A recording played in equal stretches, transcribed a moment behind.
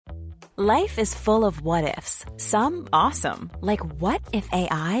Life is full of what-ifs. Some awesome, like what if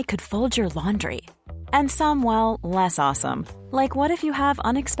AI could fold your laundry? And some, well, less awesome, like what if you have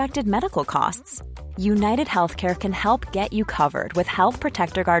unexpected medical costs? United Healthcare can help get you covered with Health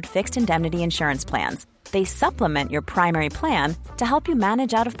Protector Guard fixed indemnity insurance plans. They supplement your primary plan to help you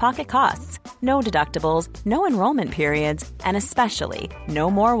manage out-of-pocket costs. No deductibles, no enrollment periods, and especially no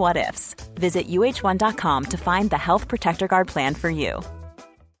more what-ifs. Visit uh1.com to find the Health Protector Guard plan for you.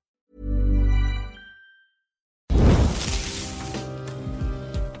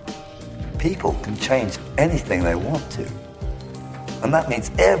 People can change anything they want to. And that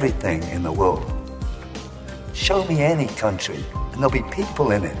means everything in the world. Show me any country, and there'll be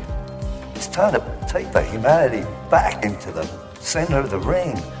people in it. It's time to take the humanity back into the center of the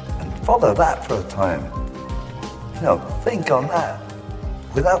ring and follow that for a time. You know, think on that.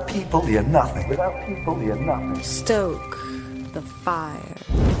 Without people, you're nothing. Without people, you're nothing. Stoke the fire.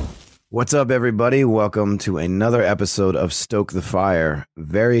 What's up, everybody? Welcome to another episode of Stoke the Fire.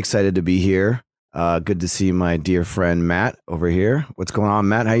 Very excited to be here. Good to see my dear friend Matt over here. What's going on,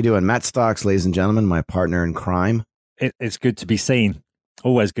 Matt? How you doing? Matt Stocks, ladies and gentlemen, my partner in crime. It's good to be seen.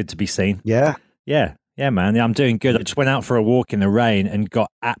 Always good to be seen. Yeah? Yeah, man. I'm doing good. I just went out for a walk in the rain and got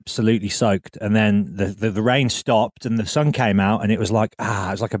absolutely soaked. And then the rain stopped and the sun came out and it was like,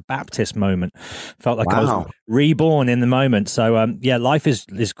 it was like a Baptist moment. Felt like I was reborn in the moment. So, life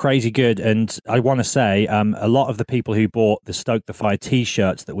is crazy good. And I want to say a lot of the people who bought the Stoke the Fire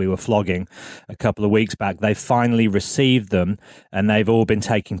t-shirts that we were flogging a couple of weeks back, they finally received them and they've all been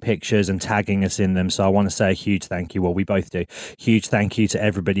taking pictures and tagging us in them. So I want to say a huge thank you. Well, we both do. Huge thank you to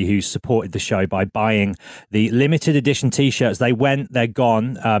everybody who's supported the show by buying the limited edition t-shirts. They're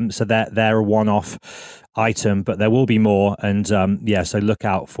gone, so they're a one-off item, but there will be more. And so look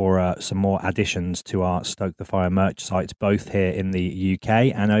out for some more additions to our Stoke the Fire merch sites, both here in the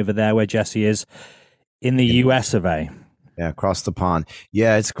UK and over there where Jesse is in the US of A. Yeah, across the pond.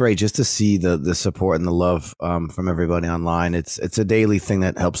 Yeah, it's great just to see the support and the love from everybody online. It's a daily thing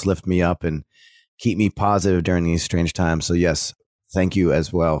that helps lift me up and keep me positive during these strange times. So yes, thank you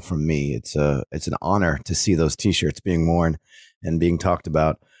as well from me. It's an honor to see those t-shirts being worn and being talked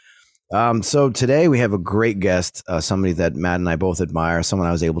about. So today we have a great guest, somebody that Matt and I both admire, someone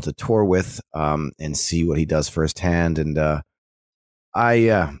I was able to tour with and see what he does firsthand. And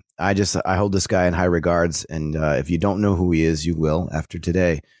I hold this guy in high regards. And if you don't know who he is, you will after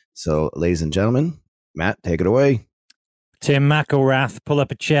today. So ladies and gentlemen, Matt, take it away. Tim McElrath, pull up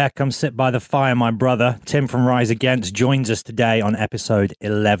a chair, come sit by the fire, my brother. Tim from Rise Against joins us today on episode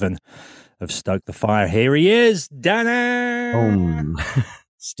 11 of Stoke the Fire. Here he is, Danny!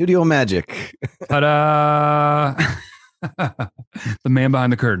 Studio magic. Ta-da! The man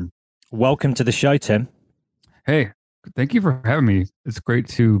behind the curtain. Welcome to the show, Tim. Hey, thank you for having me. It's great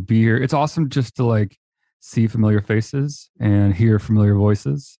to be here. It's awesome just to see familiar faces and hear familiar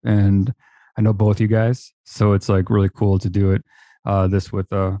voices. And I know both you guys, so it's really cool to do it this with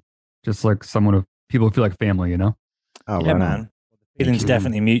just someone of people who feel like family, you know? Oh, yeah, right, man. The feeling's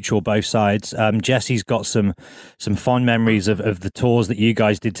definitely mutual, both sides. Jesse's got some fond memories of the tours that you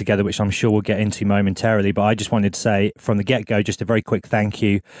guys did together, which I'm sure we'll get into momentarily. But I just wanted to say from the get-go, just a very quick thank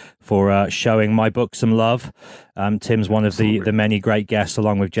you for showing my book some love. Tim's one of the many great guests,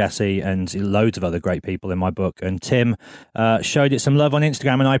 along with Jesse and loads of other great people in my book. And Tim showed it some love on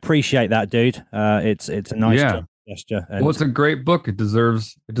Instagram, and I appreciate that, dude. It's a nice gesture. Well, it's a great book. It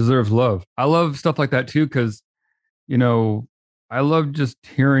deserves love. I love stuff like that too, because I love just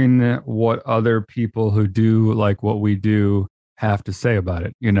hearing what other people who do what we do have to say about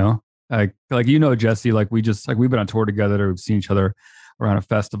it. Jesse, we've been on tour together, we've seen each other around at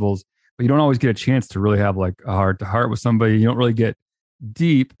festivals, but you don't always get a chance to really have a heart to heart with somebody. You don't really get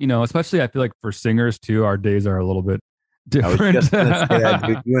deep, especially I feel like for singers too, our days are a little bit different. I was just gonna say that,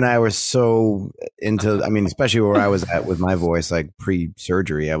 dude. You and I were so into, especially where I was at with my voice,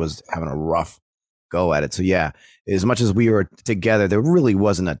 pre-surgery, I was having a rough go at it. So yeah, as much as we were together, there really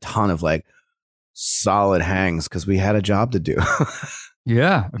wasn't a ton of solid hangs because we had a job to do.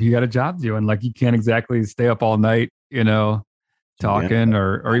 Yeah, you got a job to do, and you can't exactly stay up all night, talking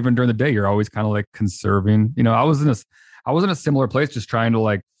or even during the day. You're always kind of conserving. I was in a similar place, just trying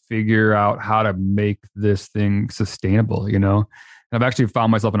to figure out how to make this thing sustainable. And I've actually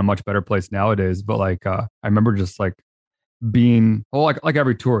found myself in a much better place nowadays. But I remember just being like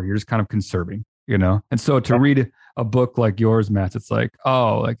every tour, you're just kind of conserving. And so to read a book like yours, Matt, it's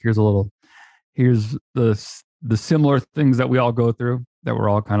here's the similar things that we all go through, that we're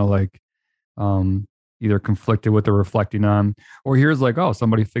all kind of either conflicted with or reflecting on. Or here's like, oh,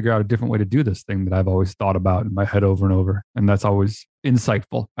 somebody figured out a different way to do this thing that I've always thought about in my head over and over. And that's always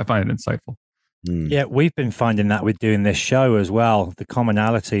insightful. I find it insightful. Yeah, we've been finding that with doing this show as well. The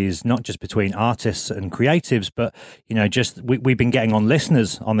commonalities, not just between artists and creatives, but just we've been getting on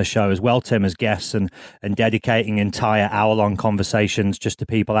listeners on the show as well, Tim, as guests, and dedicating entire hour-long conversations just to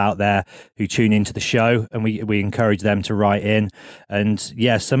people out there who tune into the show, and we encourage them to write in. And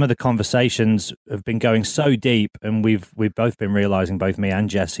yeah, some of the conversations have been going so deep, and we've both been realizing, both me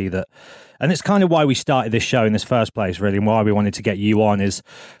and Jesse, that, and it's kind of why we started this show in this first place, really, and why we wanted to get you on, is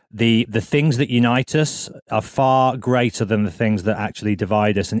the things that unite us are far greater than the things that actually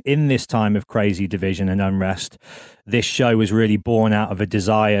divide us. And in this time of crazy division and unrest, this show was really born out of a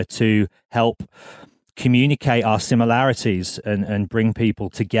desire to help communicate our similarities and bring people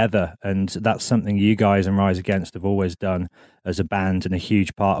together. And that's something you guys and Rise Against have always done as a band, and a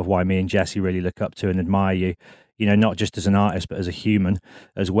huge part of why me and Jesse really look up to and admire you. Not just as an artist, but as a human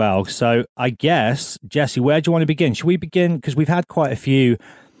as well. So I guess, Jesse, where do you want to begin? Should we begin? Because we've had quite a few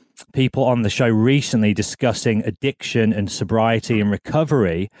people on the show recently discussing addiction and sobriety and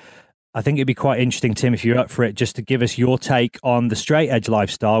recovery. I think it'd be quite interesting, Tim, if you're up for it, just to give us your take on the straight edge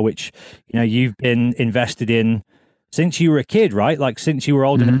lifestyle, which, you've been invested in since you were a kid, right? Like since you were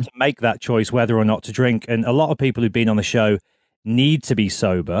old enough to make that choice, whether or not to drink. And a lot of people who've been on the show need to be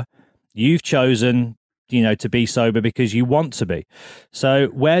sober. You've chosen to be sober because you want to be. So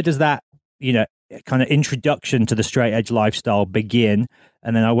where does that, kind of introduction to the straight edge lifestyle begin?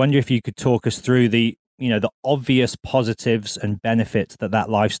 And then I wonder if you could talk us through the obvious positives and benefits that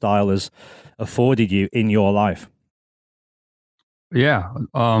lifestyle has afforded you in your life. Yeah.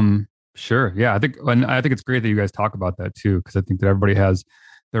 Sure. Yeah. I think it's great that you guys talk about that too, because I think that everybody has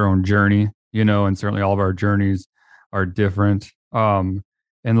their own journey, and certainly all of our journeys are different. And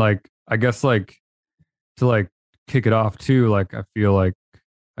like, I guess like, to like kick it off too, like I feel like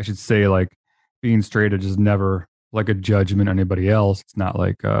I should say like being straight edge is never like a judgment on anybody else. It's not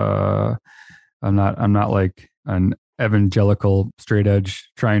like I'm not like an evangelical straight edge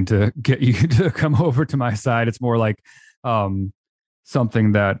trying to get you to come over to my side. It's more like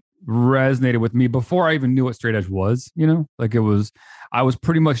something that resonated with me before I even knew what straight edge was, like I was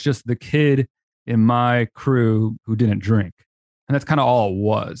pretty much just the kid in my crew who didn't drink. And that's kind of all it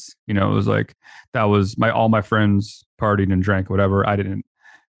was, it was like, that was all my friends partied and drank, whatever. I didn't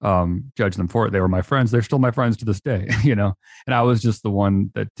judge them for it. They were my friends. They're still my friends to this day, and I was just the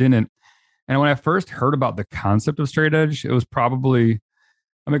one that didn't. And when I first heard about the concept of straight edge, it was probably,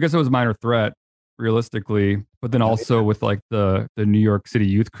 I guess it was Minor Threat realistically, but then also with like the New York City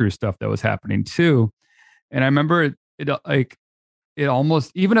Youth Crew stuff that was happening too. And I remember it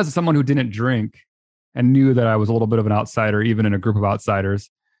almost, even as someone who didn't drink, and knew that I was a little bit of an outsider, even in a group of outsiders,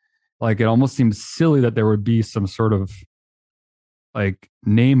 like it almost seemed silly that there would be some sort of like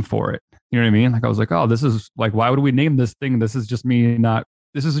name for it. You know what I mean? Like I was like, oh, this is like, why would we name this thing? This is just me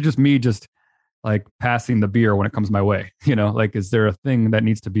just like passing the beer when it comes my way. Like, is there a thing that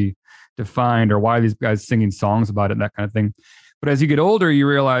needs to be defined, or why are these guys singing songs about it and that kind of thing? But as you get older, you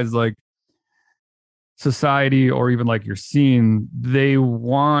realize like society, or even like your scene, they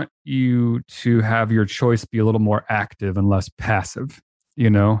want you to have your choice be a little more active and less passive.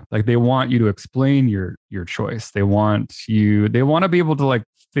 Like they want you to explain your choice. They want to be able to like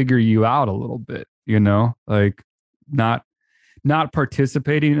figure you out a little bit, like not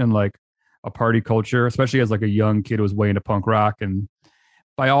participating in like a party culture, especially as like a young kid who was way into punk rock. And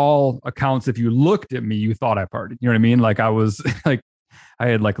by all accounts, if you looked at me, you thought I partied. You know what I mean? Like I was like, I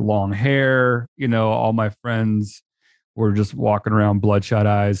had like long hair, all my friends were just walking around bloodshot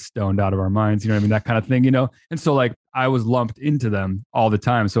eyes, stoned out of our minds, that kind of thing, And so like I was lumped into them all the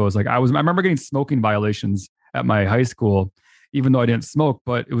time. So it was like, I remember getting smoking violations at my high school, even though I didn't smoke,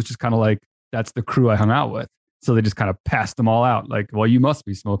 but it was just kind of like, that's the crew I hung out with. So they just kind of passed them all out. Like, well, you must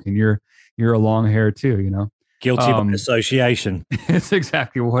be smoking. You're a long hair too, Guilty by association. It's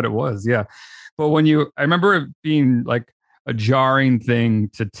exactly what it was. Yeah. But I remember it being like a jarring thing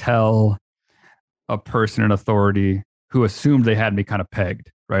to tell a person in authority who assumed they had me kind of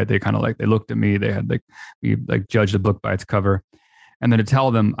pegged, right? They kind of like, they looked at me, they had we judged a book by its cover. And then to tell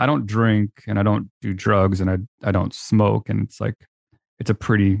them I don't drink and I don't do drugs and I don't smoke. And it's like, it's a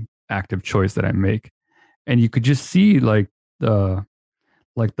pretty active choice that I make. And you could just see like the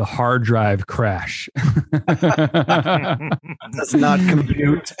hard drive crash. Does not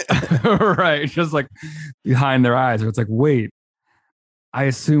compute. Right. Just like behind their eyes. Where it's like, wait, I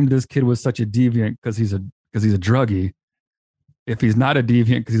assumed this kid was such a deviant because he's a druggie. If he's not a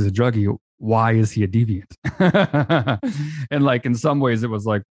deviant because he's a druggie, why is he a deviant? And like in some ways it was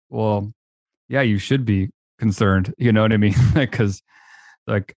like, well, yeah, you should be concerned. You know what I mean? Because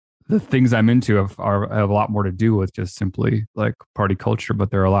like the things I'm into have a lot more to do with just simply like party culture, but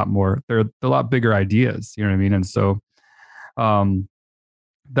they're a lot bigger ideas. You know what I mean? And so,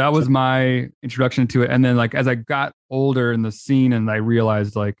 that was my introduction to it. And then like as I got older in the scene, and I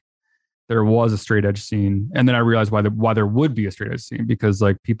realized like there was a straight edge scene, and then I realized why there would be a straight edge scene, because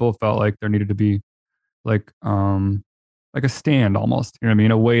like people felt like there needed to be like a stand almost, you know what I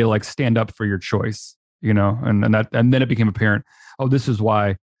mean, a way to like stand up for your choice, you know, and then it became apparent, oh, this is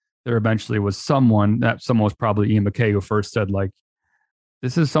why there eventually was someone was probably Ian MacKaye, who first said like,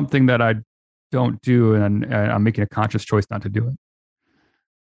 this is something that I don't do, and I'm making a conscious choice not to do it.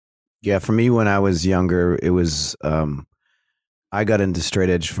 Yeah, for me, when I was younger, it was I got into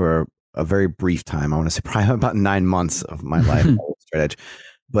straight edge for a very brief time. I want to say probably about 9 months of my life straight edge,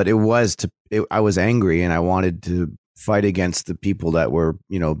 but I was angry, and I wanted to fight against the people that were,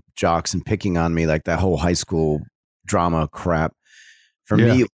 you know, jocks and picking on me, like that whole high school drama crap. For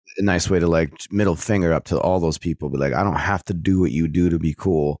me, a nice way to like middle finger up to all those people, be like, I don't have to do what you do to be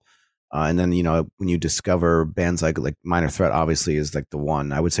cool. And then, you know, when you discover bands like Minor Threat, obviously is like the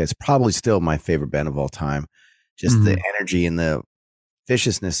one. I would say it's probably still my favorite band of all time. Just the energy and the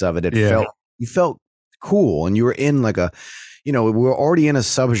viciousness of it. You felt cool, and you were in like a, you know, we were already in a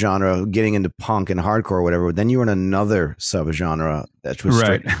subgenre getting into punk and hardcore or whatever, but then you were in another subgenre that was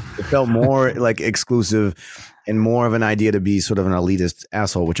right. It felt more like exclusive and more of an idea to be sort of an elitist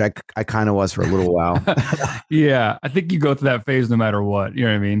asshole, which I kind of was for a little while. Yeah, I think you go through that phase no matter what, you know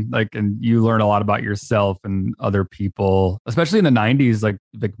what I mean? Like, and you learn a lot about yourself and other people, especially in the 90s, like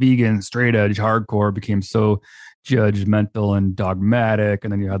vegan, straight edge, hardcore became so judgmental and dogmatic.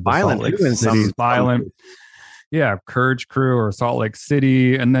 And then you had the violent, Salt Lake City's violent. Yeah, Courage Crew or Salt Lake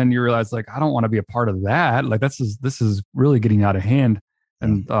City. And then you realize like, I don't want to be a part of that. Like this is really getting out of hand.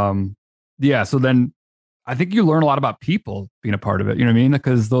 And so then I think you learn a lot about people being a part of it. You know what I mean?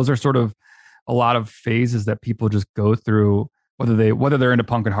 Because those are sort of a lot of phases that people just go through, whether they're into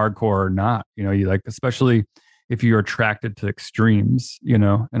punk and hardcore or not. You know, you like, especially if you're attracted to extremes, you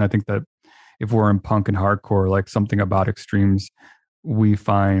know, and I think that if we're in punk and hardcore, like something about extremes we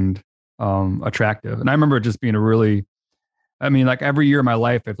find attractive. And I remember it just being like every year of my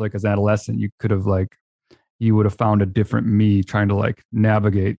life, I feel like as an adolescent, you would have found a different me trying to like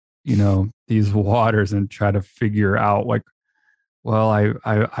navigate, you know, these waters and try to figure out like, well,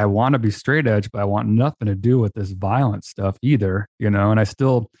 I want to be straight edge, but I want nothing to do with this violent stuff either, you know, and I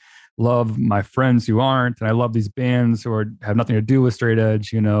still love my friends who aren't, and I love these bands who have nothing to do with straight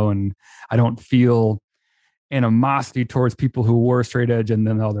edge, you know, and I don't feel animosity towards people who were straight edge and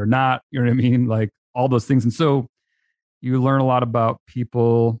then, oh, they're not, you know what I mean? Like all those things. And so you learn a lot about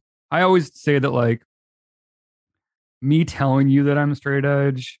people. I always say that like me telling you that I'm straight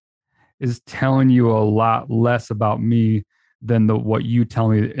edge is telling you a lot less about me than what you tell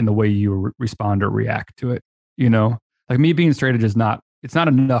me in the way you respond or react to it. You know, like me being straight edge it's not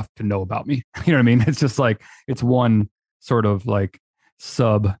enough to know about me. You know what I mean? It's just like, it's one sort of like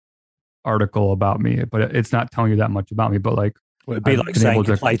sub article about me, but it's not telling you that much about me. But like, well, it'd be like saying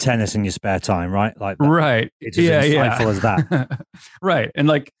you play tennis in your spare time, right? Like that. Right. It's as insightful as that. Right. And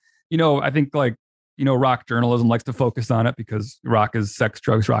like, you know, I think like, you know, rock journalism likes to focus on it because rock is sex,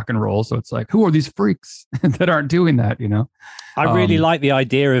 drugs, rock and roll. So it's like, who are these freaks that aren't doing that, you know? I really like the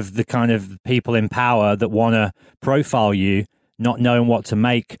idea of the kind of people in power that want to profile you, not knowing what to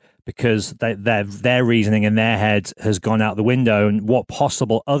make because their reasoning in their head has gone out the window. And what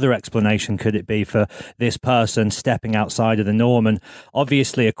possible other explanation could it be for this person stepping outside of the norm? And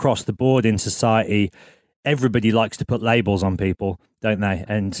obviously across the board in society, everybody likes to put labels on people, don't they?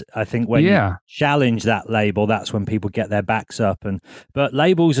 And I think when you challenge that label, that's when people get their backs up. But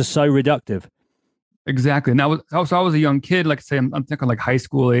labels are so reductive. Exactly. And I was a young kid, like I say, I'm thinking like high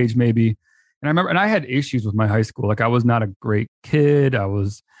school age maybe. And I remember, and I had issues with my high school. Like I was not a great kid. I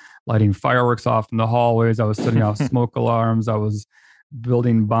was lighting fireworks off in the hallways. I was setting off smoke alarms. I was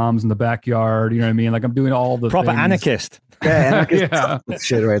building bombs in the backyard. You know what I mean? Like I'm doing all the proper things. Anarchist. Yeah, anarchist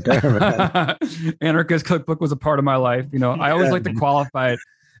shit right there, man. Anarchist cookbook was a part of my life. You know, I always like to qualify it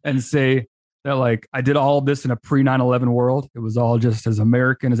and say that like I did all of this in a pre 9/11 world. It was all just as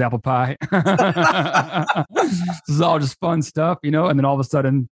American as apple pie. This is all just fun stuff, you know. And then all of a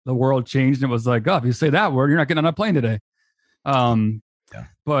sudden the world changed, and it was like, oh, if you say that word, you're not getting on a plane today.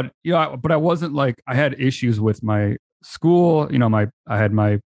 But I wasn't like, I had issues with my school. You know, I had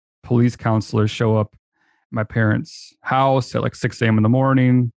my police counselors show up at my parents' house at like 6 a.m. in the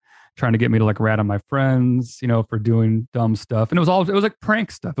morning, trying to get me to like rat on my friends, you know, for doing dumb stuff. And it was like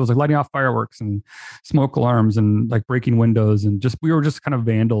prank stuff. It was like lighting off fireworks and smoke alarms and like breaking windows, and we were just kind of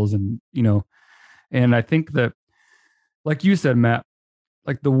vandals and, you know, And I think that, like you said, Matt,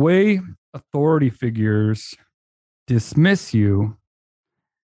 like the way authority figures dismiss you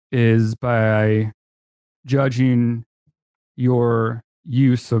is by judging your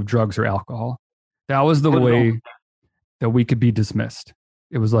use of drugs or alcohol. That was the way that we could be dismissed.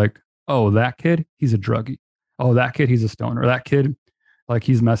 It was like, oh, that kid, he's a druggie. Oh, that kid, he's a stoner. Or that kid, like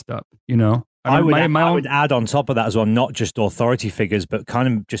he's messed up, you know? I would add on top of that as well, not just authority figures, but kind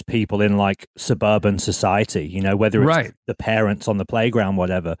of just people in like suburban society, you know, whether it's the parents on the playground,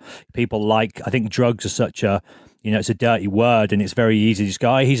 whatever. People like, I think drugs are such a, you know, it's a dirty word and it's very easy to just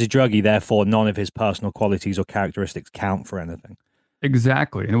go, oh, he's a druggie, therefore none of his personal qualities or characteristics count for anything.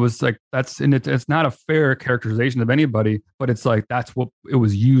 Exactly. And it was like, it's not a fair characterization of anybody, but it's like, that's what it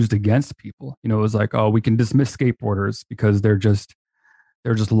was used against people. You know, it was like, oh, we can dismiss skateboarders because they're just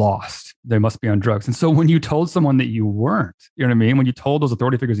lost. They must be on drugs. And so when you told someone that you weren't, you know what I mean? When you told those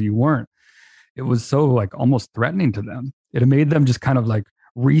authority figures that you weren't, it was so like almost threatening to them. It made them just kind of like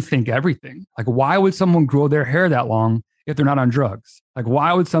rethink everything. Like, why would someone grow their hair that long if they're not on drugs? Like,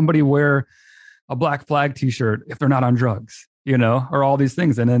 why would somebody wear a Black Flag t-shirt if they're not on drugs, you know, or all these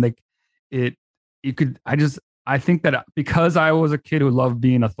things? And then I think that because I was a kid who loved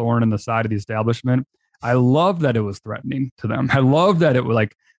being a thorn in the side of the establishment, I love that it was threatening to them. I love that it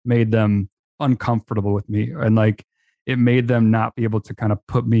like made them uncomfortable with me, and like it made them not be able to kind of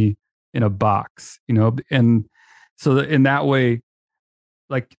put me in a box, you know. And so in that way,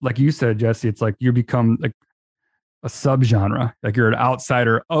 like you said, Jesse, it's like you become like a subgenre, like you're an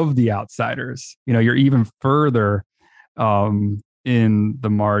outsider of the outsiders. You know, you're even further in the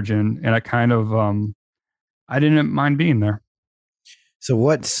margin. And I kind of I didn't mind being there. So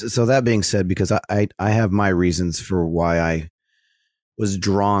that being said, because I have my reasons for why I was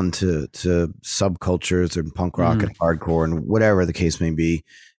drawn to subcultures and punk rock and hardcore and whatever the case may be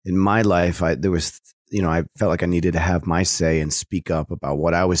in my life, I felt like I needed to have my say and speak up about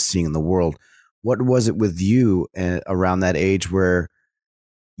what I was seeing in the world. What was it with you around that age where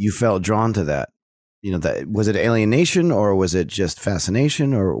you felt drawn to that? You know, that was it alienation or was it just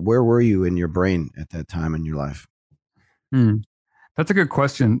fascination, or where were you in your brain at that time in your life? That's a good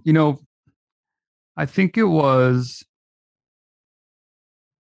question. You know, I think it was,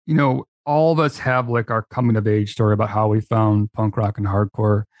 you know, all of us have like our coming of age story about how we found punk rock and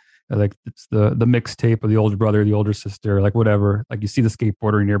hardcore. Like it's the mixtape of the older brother, the older sister, like whatever. Like you see the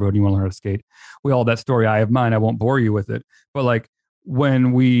skateboarder in your neighborhood, you want to learn how to skate. We all that story. I have mine. I won't bore you with it. But like when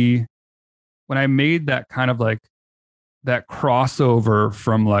I made that kind of like that crossover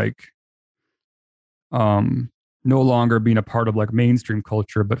from like no longer being a part of like mainstream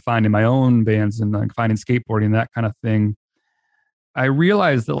culture, but finding my own bands and like finding skateboarding, that kind of thing, I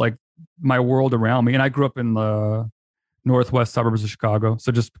realized that like my world around me, and I grew up in the northwest suburbs of Chicago.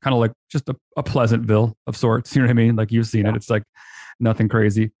 So just kind of like just a Pleasantville of sorts, you know what I mean? Like you've seen it. It's like nothing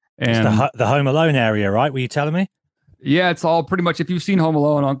crazy. And it's the Home Alone area, right? Were you telling me? Yeah, it's all pretty much, if you've seen Home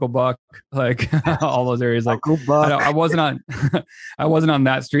Alone, Uncle Buck, like all those areas. Like Uncle Buck. I wasn't on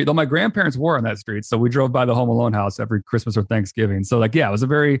that street, though my grandparents were on that street. So we drove by the Home Alone house every Christmas or Thanksgiving. So like, yeah, it was a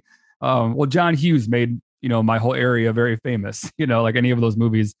very, John Hughes made, you know, my whole area very famous, you know, like any of those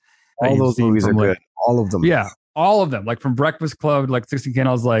movies. All those movies are good. All of them. Yeah. All of them, like from Breakfast Club, like 16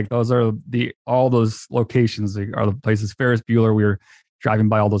 Candles, like those are all those locations are the places. Ferris Bueller, we were driving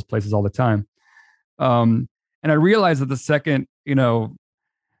by all those places all the time. And I realized that the second, you know,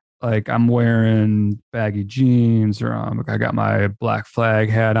 like I'm wearing baggy jeans, or I got my Black Flag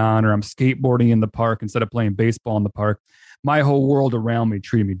hat on, or I'm skateboarding in the park instead of playing baseball in the park, my whole world around me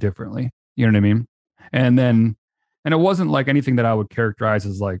treated me differently. You know what I mean? And it wasn't like anything that I would characterize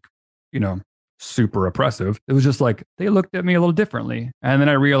as like, you know, super oppressive. It was just like they looked at me a little differently. And then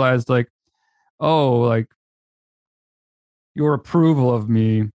I realized like, oh, like your approval of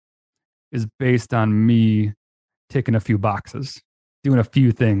me is based on me ticking a few boxes, doing a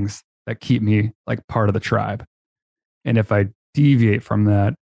few things that keep me like part of the tribe. And if I deviate from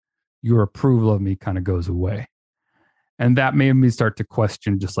that, your approval of me kind of goes away. And that made me start to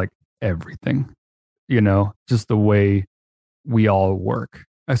question just like everything, you know, just the way we all work.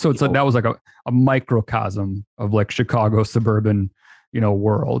 So it's like that was like a microcosm of like Chicago suburban, you know,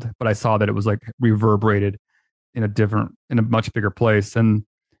 world. But I saw that it was like reverberated in a much bigger place. And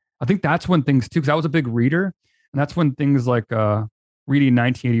I think that's when things too, because I was a big reader, and that's when things like reading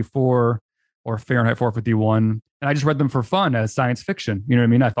 1984 or Fahrenheit 451, and I just read them for fun as science fiction. You know what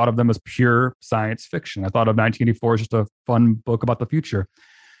I mean? I thought of them as pure science fiction. I thought of 1984 as just a fun book about the future.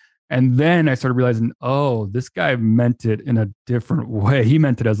 And then I started realizing, oh, this guy meant it in a different way. He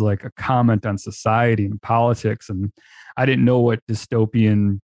meant it as like a comment on society and politics. And I didn't know what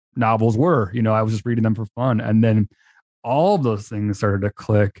dystopian novels were. I was just reading them for fun. And then all of those things started to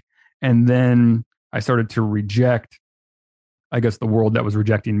click. And then I started to reject, I guess, the world that was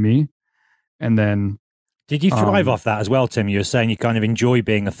rejecting me. And then did you thrive off that as well, Tim? You were saying you kind of enjoy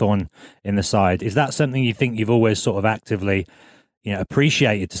being a thorn in the side. Is that something you think you've always sort of actively,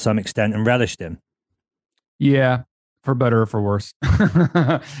 appreciated to some extent and relished in? Yeah, for better or for worse.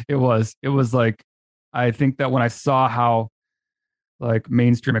 It was like, I think that when I saw how like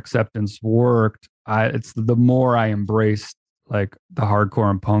mainstream acceptance worked, it's the more I embraced like the hardcore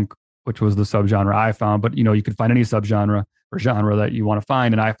and punk, which was the subgenre I found. But you could find any subgenre or genre that you want to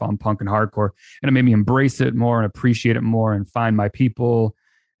find, and I found punk and hardcore, and it made me embrace it more and appreciate it more, and find my people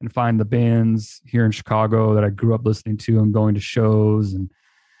and find the bands here in Chicago that I grew up listening to and going to shows and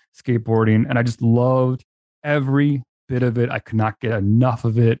skateboarding, and I just loved every bit of it. I could not get enough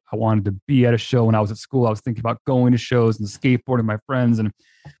of it. I wanted to be at a show. When I was at school, I was thinking about going to shows and skateboarding with my friends and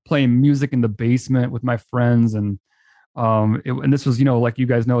playing music in the basement with my friends. And and this was, like you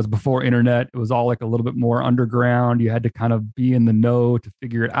guys know, it's before internet. It was all like a little bit more underground. You had to kind of be in the know to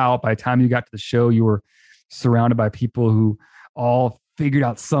figure it out. By the time you got to the show, you were surrounded by people who all figured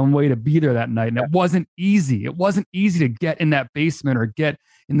out some way to be there that night. And it wasn't easy. It wasn't easy to get in that basement or get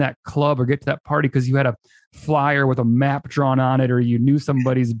in that club or get to that party, because you had a flyer with a map drawn on it, or you knew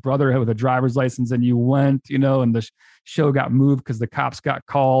somebody's brother with a driver's license and you went, and the show got moved because the cops got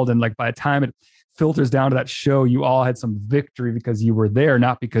called. And like by the time it filters down to that show, you all had some victory because you were there,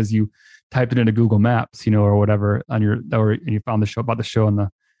 not because you typed it into Google Maps, or whatever on or you found the show about the show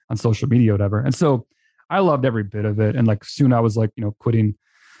on social media, or whatever. And so I loved every bit of it. And like soon I was like, quitting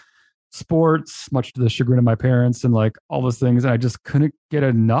sports, much to the chagrin of my parents, and like all those things. And I just couldn't get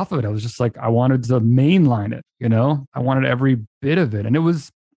enough of it. I was just like, I wanted to mainline it, I wanted every bit of it. And it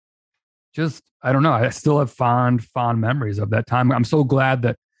was just, I don't know. I still have fond memories of that time. I'm so glad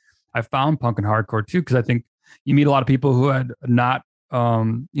that I found punk and hardcore too, because I think you meet a lot of people who had not,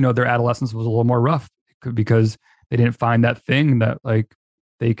 their adolescence was a little more rough because they didn't find that thing that like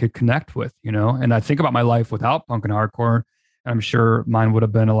they could connect with, And I think about my life without punk and hardcore, and I'm sure mine would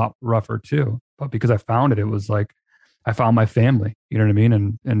have been a lot rougher too. But because I found it, it was like I found my family. You know what I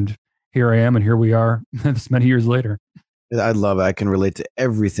mean? And here I am, and here we are, this many years later. I love it. I can relate to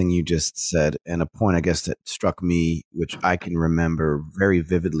everything you just said. And a point, I guess, that struck me, which I can remember very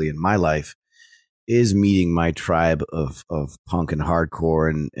vividly in my life, is meeting my tribe of punk and hardcore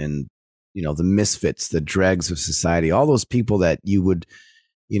and the misfits, the dregs of society, all those people that you would,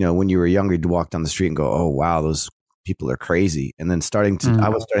 when you were younger, you'd walk down the street and go, oh, wow, those people are crazy. And then I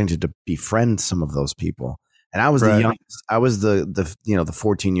was starting to befriend some of those people. And I was the youngest. I was the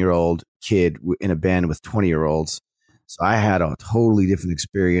 14-year-old kid in a band with 20-year-olds. So I had a totally different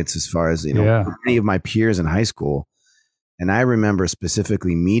experience as far as, many of my peers in high school. And I remember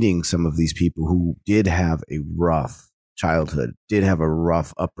specifically meeting some of these people who did have a rough childhood, did have a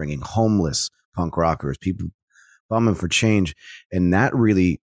rough upbringing, homeless punk rockers, people bumming for change. And that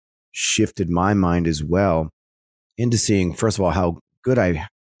really shifted my mind as well into seeing, first of all, how good I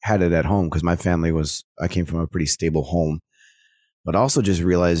had it at home, because my family I came from a pretty stable home, but also just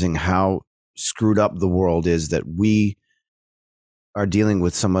realizing how screwed up the world is that we are dealing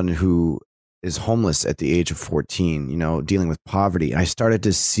with someone who is homeless at the age of 14, dealing with poverty. I started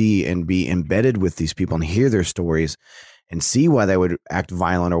to see and be embedded with these people and hear their stories and see why they would act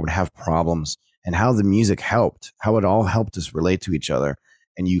violent or would have problems, and how the music helped, how it all helped us relate to each other.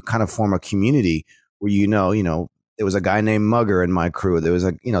 And you kind of form a community where, there was a guy named Mugger in my crew. There was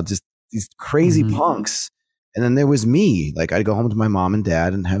just these crazy punks. And then there was me. Like, I'd go home to my mom and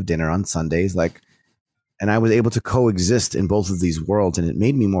dad and have dinner on Sundays. And I was able to coexist in both of these worlds, and it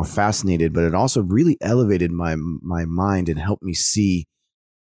made me more fascinated, but it also really elevated my mind and helped me see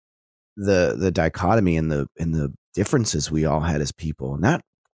the dichotomy and the differences we all had as people. And that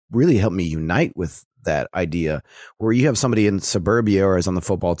really helped me unite with that idea, where you have somebody in suburbia or is on the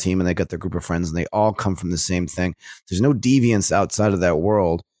football team and they got their group of friends and they all come from the same thing. There's no deviance outside of that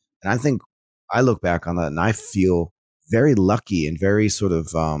world. And I think I look back on that and I feel very lucky and very sort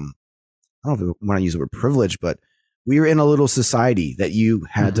of, I don't know if I want to use the word privilege, but we were in a little society that you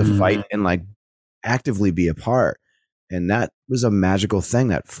had to fight and like actively be a part. And that was a magical thing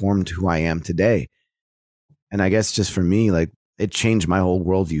that formed who I am today. And I guess just for me, like, it changed my whole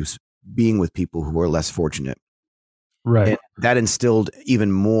worldview, being with people who were less fortunate. Right. And that instilled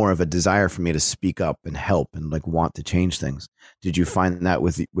even more of a desire for me to speak up and help and like want to change things. Did you find that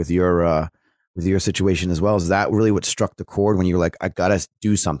with your situation as well? Is that really what struck the chord when you were like, I got to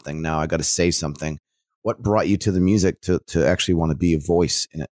do something now, I got to say something? What brought you to the music to actually want to be a voice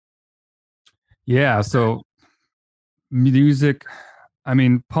in it? Yeah. So music, I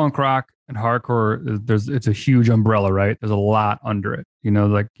mean, punk rock and hardcore, it's a huge umbrella, right? There's a lot under it.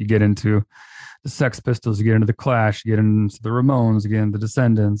 Like you get into the Sex Pistols, you get into the Clash, you get into the Ramones, again, the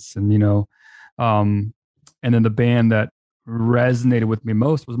Descendants, and and then the band that resonated with me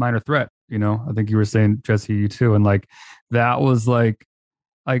most was Minor Threat. I think you were saying, Jesse, you too, and like that was like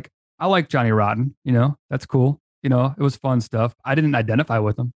I like Johnny Rotten. That's cool. It was fun stuff. I didn't identify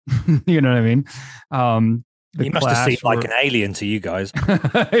with them. You know what I mean? He must have seemed like an alien to you guys.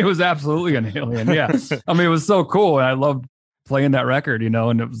 It was absolutely an alien. Yeah. I mean, it was so cool. And I loved playing that record,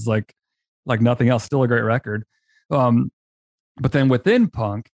 and it was like nothing else, still a great record. But then within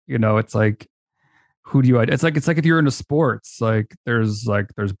punk, it's like, who do you, it's like if you're into sports, like there's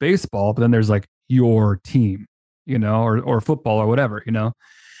baseball, but then there's like your team, or football or whatever,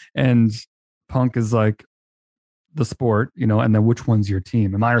 and punk is like the sport, and then which one's your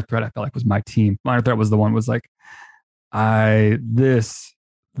team? And Minor Threat, I felt like was my team. Minor Threat was the one was like, this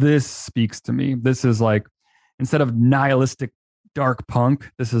speaks to me. This is like, instead of nihilistic dark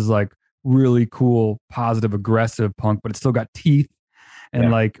punk, this is like really cool, positive, aggressive punk, but it's still got teeth and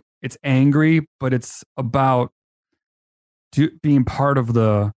like it's angry, but it's about being part of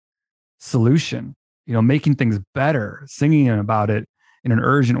the solution, making things better, singing about it in an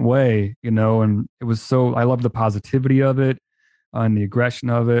urgent way, and it was so, I love the positivity of it and the aggression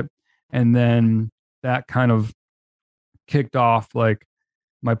of it. And then that kind of kicked off like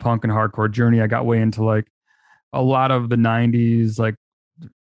my punk and hardcore journey. I got way into like a lot of the 90s, like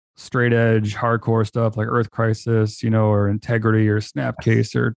straight edge hardcore stuff like Earth Crisis, or Integrity or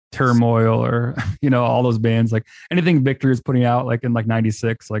Snapcase or Turmoil or, all those bands, like anything Victory is putting out like in like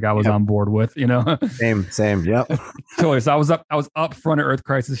 96, like I was on board with, Same. Yep. Totally. So I was up front at Earth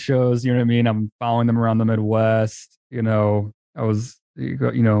Crisis shows, you know what I mean? I'm following them around the Midwest, I was,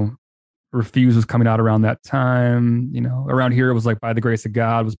 Refuse was coming out around that time, around here it was like By the Grace of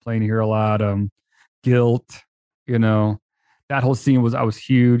God was playing here a lot. Guilt, that whole scene I was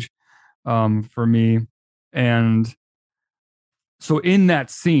huge for me. And so in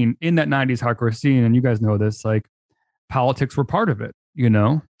that scene, in that 90s hardcore scene, and you guys know this, like politics were part of it,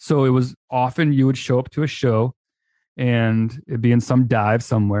 So it was often you would show up to a show and it'd be in some dive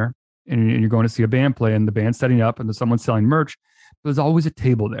somewhere and you're going to see a band play and the band's setting up and there's someone selling merch. There's always a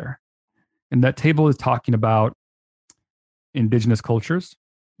table there. And that table is talking about indigenous cultures,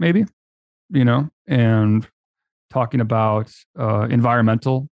 maybe, and talking about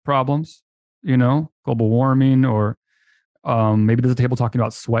environmental problems, global warming, or maybe there's a table talking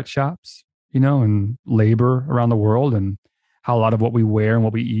about sweatshops, and labor around the world and how a lot of what we wear and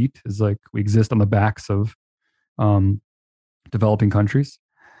what we eat is like we exist on the backs of developing countries.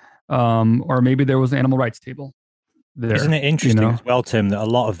 Or maybe there was an animal rights table there. Isn't it interesting as well, Tim, that a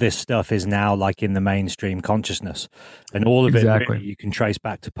lot of this stuff is now like in the mainstream consciousness and all of it really you can trace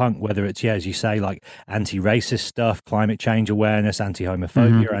back to punk, whether it's, as you say, like anti-racist stuff, climate change awareness,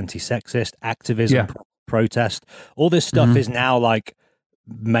 anti-homophobia, anti-sexist, activism, protest. All this stuff is now like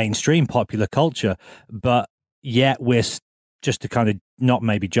mainstream popular culture, but yet we're just to kind of not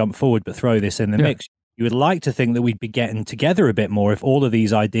maybe jump forward, but throw this in the mix. You would like to think that we'd be getting together a bit more if all of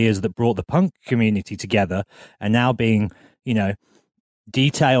these ideas that brought the punk community together are now being,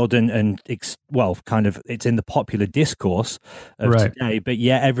 detailed and kind of it's in the popular discourse of today, but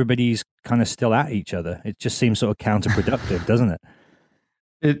yet everybody's kind of still at each other. It just seems sort of counterproductive, doesn't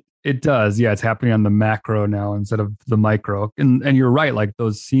it? It does. Yeah, it's happening on the macro now instead of the micro. And you're right, like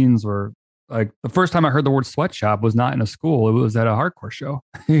those scenes were like the first time I heard the word sweatshop was not in a school, it was at a hardcore show,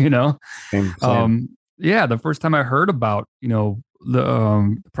 Same. Yeah, the first time I heard about,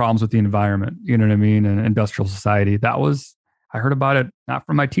 the problems with the environment, you know what I mean, and industrial society, I heard about it not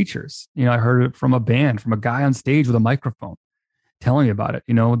from my teachers. I heard it from a band, from a guy on stage with a microphone telling me about it.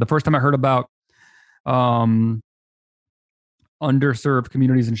 The first time I heard about underserved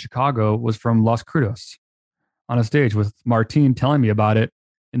communities in Chicago was from Los Crudos on a stage with Martin telling me about it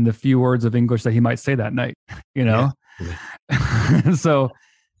in the few words of English that he might say that night, So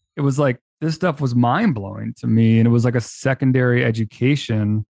it was like, this stuff was mind blowing to me. And it was like a secondary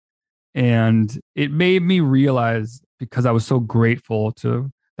education. And it made me realize, because I was so grateful to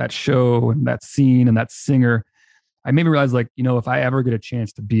that show and that scene and that singer, I made me realize, like, if I ever get a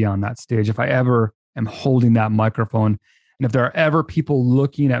chance to be on that stage, if I ever am holding that microphone, and if there are ever people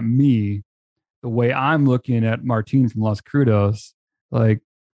looking at me the way I'm looking at Martin from Los Crudos, like,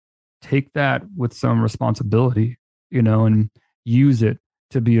 take that with some responsibility, and use it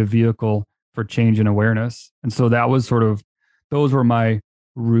to be a vehicle for change and awareness. And so that was those were my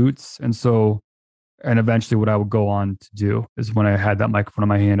roots. And eventually what I would go on to do is when I had that microphone in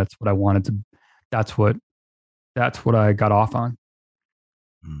my hand, that's what I wanted to, that's what I got off on.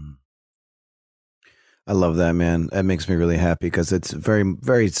 Mm. I love that, man. That makes me really happy because it's a very,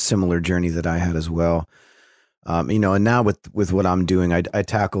 very similar journey that I had as well. And now with what I'm doing, I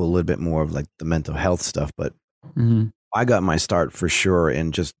tackle a little bit more of like the mental health stuff, but I got my start for sure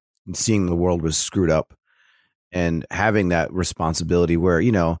in just seeing the world was screwed up and having that responsibility where,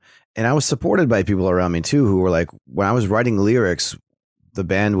 and I was supported by people around me too, who were like, when I was writing lyrics, the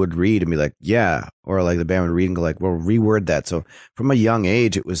band would read and be like, yeah, or like the band would read and go like, well, reword that. So from a young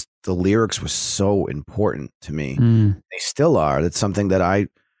age, the lyrics was so important to me. They still are. That's something that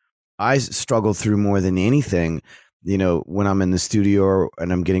I struggle through more than anything, when I'm in the studio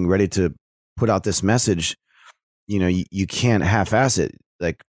and I'm getting ready to put out this message, you can't half-ass it.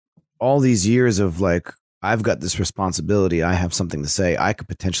 Like all these years of like, I've got this responsibility. I have something to say. I could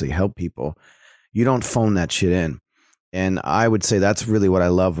potentially help people. You don't phone that shit in. And I would say that's really what I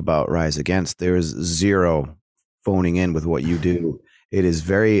love about Rise Against. There's zero phoning in with what you do. It is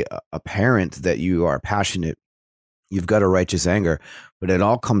very apparent that you are passionate. You've got a righteous anger, but it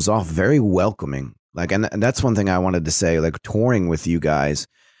all comes off very welcoming. Like, and that's one thing I wanted to say, like touring with you guys,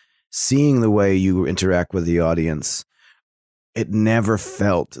 seeing the way you interact with the audience, it never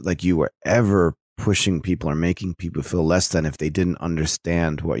felt like you were ever pushing people or making people feel less than if they didn't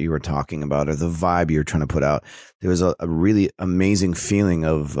understand what you were talking about or the vibe you were trying to put out. There was a really amazing feeling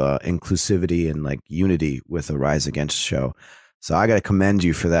of inclusivity and like unity with the Rise Against show. So I got to commend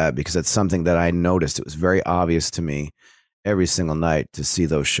you for that because it's something that I noticed. It was very obvious to me every single night to see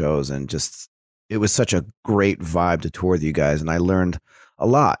those shows, and just it was such a great vibe to tour with you guys. And I learned a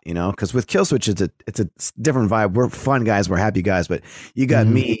lot, because with Killswitch, it's a different vibe. We're fun guys. We're happy guys, but you got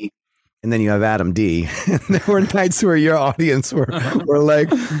me. And then you have Adam D. And there were nights where your audience were like,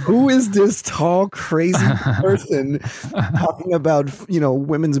 who is this tall, crazy person talking about,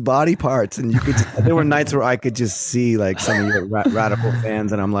 women's body parts? And there were nights where I could just see like some of your radical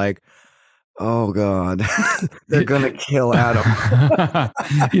fans. And I'm like, oh God, they're going to kill Adam.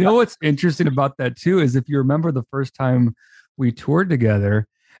 What's interesting about that too, is if you remember the first time we toured together,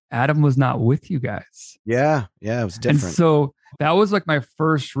 Adam was not with you guys. Yeah. It was different. And so that was like my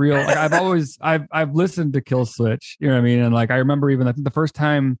first real, like I've listened to Killswitch, you know what I mean? And like, I remember even, I think the first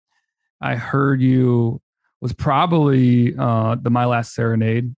time I heard you was probably the My Last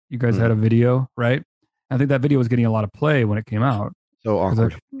Serenade. You guys had a video, right? I think that video was getting a lot of play when it came out. So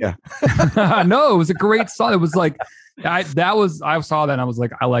awkward. Yeah. No, it was a great song. It was like, I saw that and I was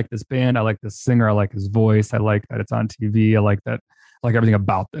like, I like this band. I like this singer. I like his voice. I like that it's on TV. I like that. Like everything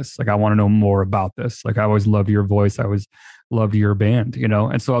about this. Like I want to know more about this. Like I always loved your voice. I always loved your band,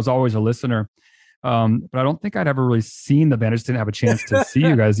 And so I was always a listener. But I don't think I'd ever really seen the band. I just didn't have a chance to see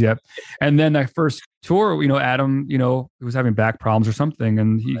you guys yet. And then that first tour, Adam, he was having back problems or something,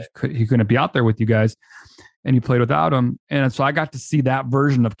 and he couldn't be out there with you guys, and you played without him. And so I got to see that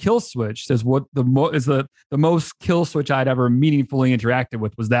version of Killswitch. Is what the most Killswitch I'd ever meaningfully interacted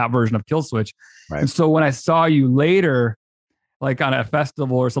with was that version of Killswitch. Right. And so when I saw you later, like on a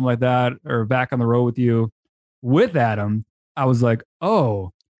festival or something like that, or back on the road with you with Adam, I was like,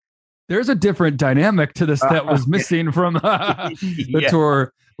 oh, there's a different dynamic to this that was missing from the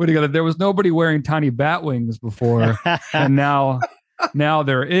tour. Together. There was nobody wearing tiny bat wings before, and now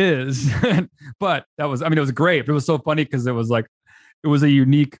there is. But it was great. It was so funny because it was a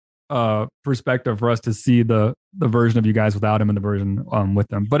unique perspective for us to see the version of you guys without him and the version with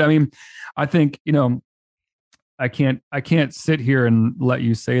them. But I mean, I think, I can't sit here and let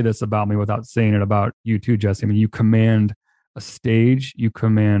you say this about me without saying it about you too, Jesse. I mean, you command a stage, you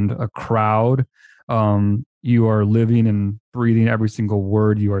command a crowd. You are living and breathing every single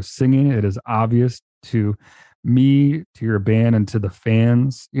word you are singing. It is obvious to me, to your band, and to the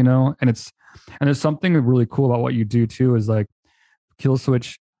fans, and there's something really cool about what you do too, is like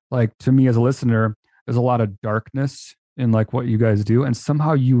Killswitch, like to me as a listener, there's a lot of darkness in like what you guys do. And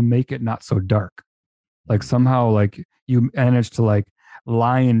somehow you make it not so dark. Like somehow like you manage to like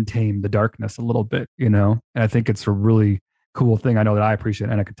lion tame the darkness a little bit, And I think it's a really cool thing. I know that I appreciate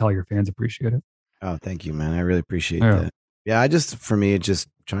it, and I can tell your fans appreciate it. Oh, thank you, man. I really appreciate that. Yeah, for me, it's just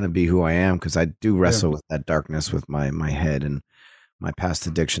trying to be who I am, because I do wrestle with that darkness with my head and my past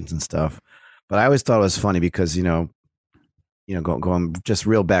addictions and stuff. But I always thought it was funny because, going just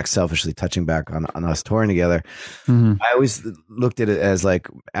real back selfishly, touching back on us touring together. Mm-hmm. I always looked at it as like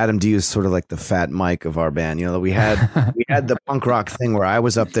Adam D is sort of like the Fat Mike of our band. We had the punk rock thing where I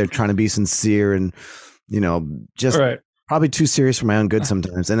was up there trying to be sincere and, just probably too serious for my own good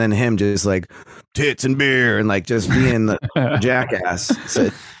sometimes. And then him just like tits and beer and like just being the jackass. So,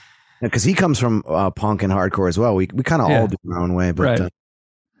 because he comes from punk and hardcore as well. We kind of all do our own way, but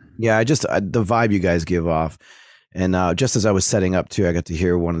the vibe you guys give off And just as I was setting up too, I got to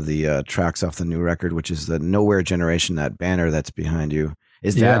hear one of the tracks off the new record, which is the Nowhere Generation, that banner that's behind you.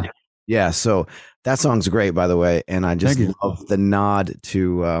 Is that? Yeah. So that song's great, by the way. And I just love the nod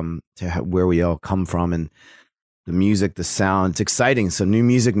to where we all come from and the music, the sound. It's exciting. So new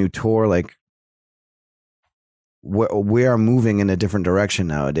music, new tour, like we are moving in a different direction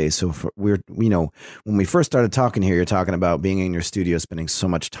nowadays. So when we first started talking here, you're talking about being in your studio, spending so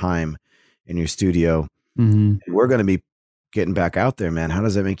much time in your studio. Mm-hmm. We're going to be getting back out there, man. How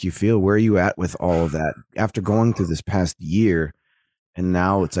does that make you feel? Where are you at with all of that after going through this past year? And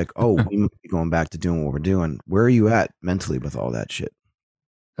now it's like, oh, we might be going back to doing what we're doing. Where are you at mentally with all that shit?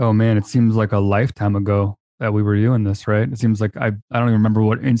 Oh man, it seems like a lifetime ago that we were doing this, right? It seems like I don't even remember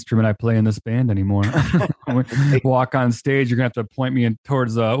what instrument I play in this band anymore. When we walk on stage, you're gonna have to point me in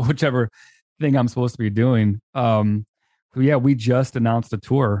towards whichever thing I'm supposed to be doing. Yeah, we just announced a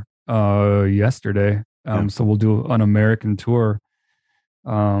tour yesterday. So we'll do an American tour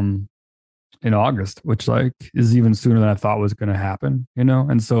in August, which like is even sooner than I thought was going to happen,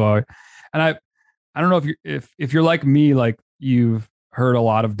 And so, I don't know if you're like me, like you've heard a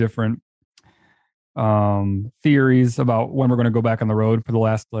lot of different theories about when we're going to go back on the road for the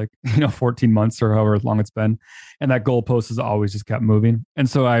last 14 months or however long it's been, and that goalpost has always just kept moving. And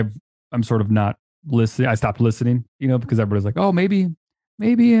so I'm sort of not listening. I stopped listening, because everybody's like, oh, maybe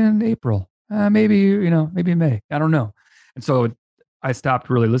in April, maybe in May. I don't know. And so I stopped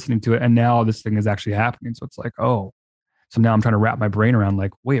really listening to it, and now this thing is actually happening. So it's like, oh, so now I'm trying to wrap my brain around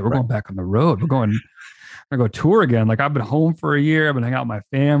like, wait, we're going back on the road. We're going to go tour again. Like I've been home for a year. I've been hanging out with my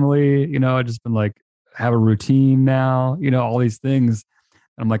family. I just been like have a routine now. All these things.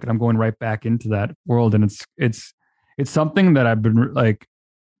 And I'm like, I'm going right back into that world, and it's something that I've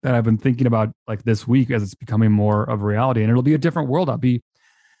been thinking about like this week as it's becoming more of a reality, and it'll be a different world. I'll be.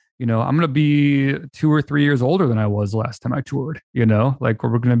 I'm going to be 2 or 3 years older than I was last time I toured, like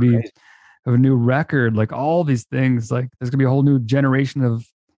we're going to have a new record, like all these things, like there's going to be a whole new generation of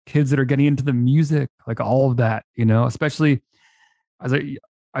kids that are getting into the music, like all of that, especially as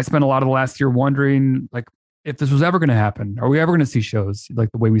I spent a lot of the last year wondering like if this was ever going to happen. Are we ever going to see shows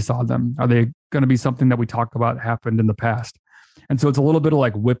like the way we saw them? Are they going to be something that we talked about happened in the past? And so it's a little bit of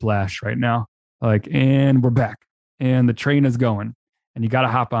like whiplash right now, like, and we're back and the train is going. And you got to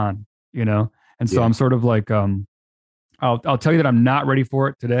hop on, And so I'm sort of like, I'll tell you that I'm not ready for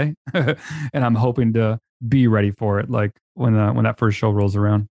it today, and I'm hoping to be ready for it, like when that first show rolls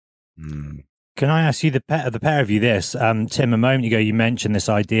around. Can I ask you the pair of you this, Tim? A moment ago, you mentioned this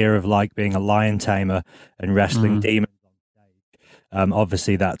idea of like being a lion tamer and wrestling demons on stage.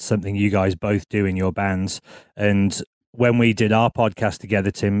 Obviously, that's something you guys both do in your bands. And when we did our podcast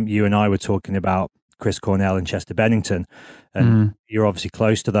together, Tim, you and I were talking about Chris Cornell and Chester Bennington, and you're obviously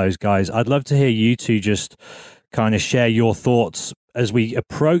close to those guys. I'd love to hear you two just kind of share your thoughts as we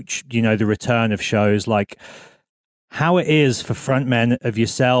approach, the return of shows, like how it is for frontmen of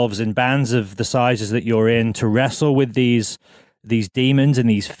yourselves and bands of the sizes that you're in to wrestle with these demons and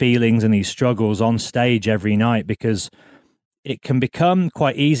these feelings and these struggles on stage every night, because it can become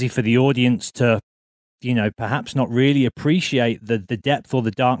quite easy for the audience to perhaps not really appreciate the depth or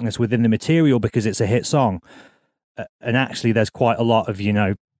the darkness within the material because it's a hit song. And actually there's quite a lot of,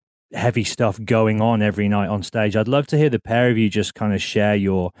 heavy stuff going on every night on stage. I'd love to hear the pair of you just kind of share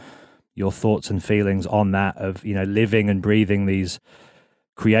your thoughts and feelings on that of, living and breathing these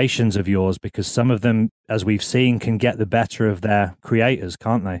creations of yours, because some of them, as we've seen, can get the better of their creators,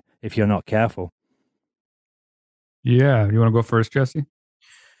 can't they? If you're not careful. Yeah. You want to go first, Jesse?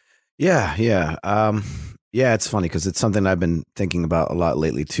 Yeah. It's funny because it's something I've been thinking about a lot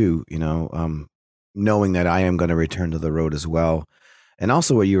lately too, knowing that I am going to return to the road as well. And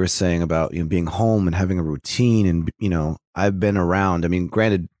also what you were saying about, being home and having a routine and, I've been around,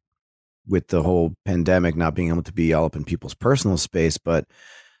 granted with the whole pandemic, not being able to be all up in people's personal space, but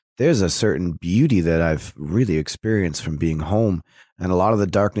there's a certain beauty that I've really experienced from being home. And a lot of the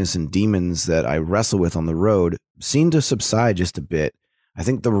darkness and demons that I wrestle with on the road seem to subside just a bit. I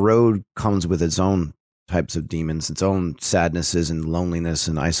think the road comes with its own types of demons, its own sadnesses and loneliness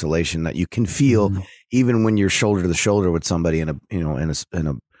and isolation that you can feel even when you're shoulder to shoulder with somebody in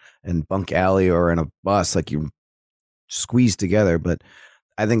a bunk alley or in a bus, like you squeeze together. But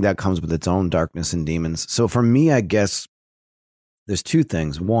I think that comes with its own darkness and demons. So for me, I guess there's two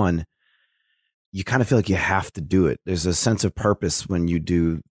things. One, you kind of feel like you have to do it. There's a sense of purpose when you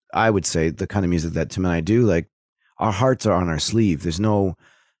do, I would say, the kind of music that Tim and I do. Like, our hearts are on our sleeve. There's no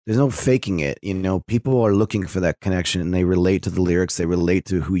faking it. People are looking for that connection, and they relate to the lyrics. They relate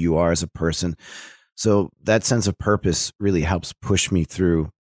to who you are as a person. So that sense of purpose really helps push me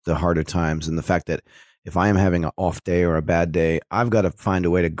through the harder times. And the fact that if I am having an off day or a bad day, I've got to find a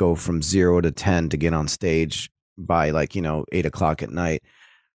way to go from 0 to 10 to get on stage by 8 o'clock at night.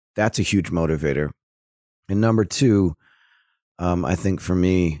 That's a huge motivator. And number two, I think for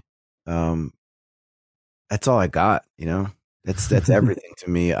me, that's all I got, That's everything to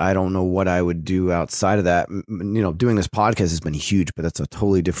me. I don't know what I would do outside of that. Doing this podcast has been huge, but that's a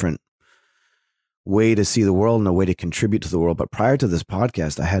totally different way to see the world and a way to contribute to the world. But prior to this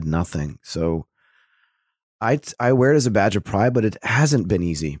podcast, I had nothing. So I wear it as a badge of pride, but it hasn't been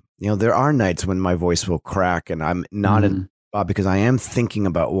easy. There are nights when my voice will crack and I'm not in because I am thinking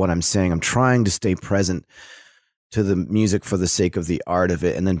about what I'm saying. I'm trying to stay present to the music for the sake of the art of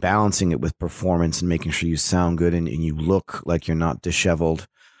it, and then balancing it with performance and making sure you sound good and you look like you're not disheveled.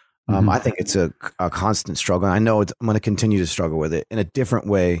 I think it's a constant struggle. I know I'm going to continue to struggle with it in a different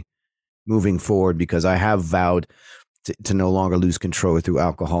way moving forward, because I have vowed to no longer lose control through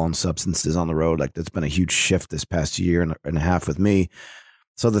alcohol and substances on the road. Like, that's been a huge shift this past year and a half with me.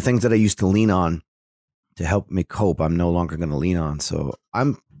 So the things that I used to lean on to help me cope, I'm no longer going to lean on. So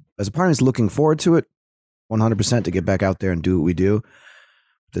I'm, as a part of me, is looking forward to it 100% to get back out there and do what we do.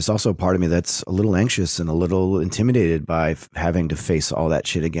 There's also a part of me that's a little anxious and a little intimidated by having to face all that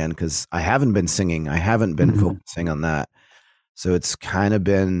shit again, because I haven't been singing. I haven't been focusing on that. So it's kind of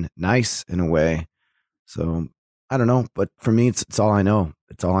been nice in a way. So I don't know, but for me, it's all I know.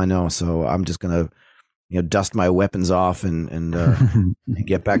 It's all I know. So I'm just going to, dust my weapons off and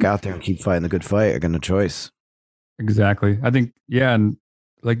get back out there and keep fighting the good fight. I got no choice. Exactly. I think, yeah. And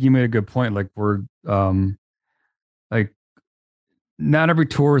like, you made a good point. Like, we're, like, not every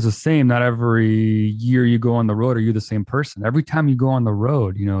tour is the same. Not every year you go on the road are you the same person. Every time you go on the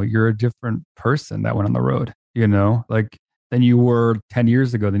road, you're a different person that went on the road, like, than you were 10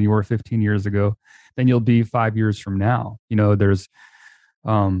 years ago, than you were 15 years ago, than you'll be 5 years from now. There's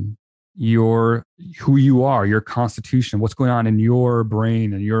your, who you are, your constitution, what's going on in your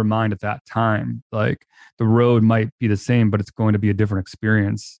brain and your mind at that time. Like, the road might be the same, but it's going to be a different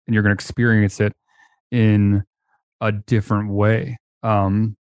experience, and you're going to experience it in a different way.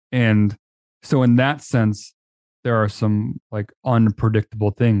 And so in that sense, there are some like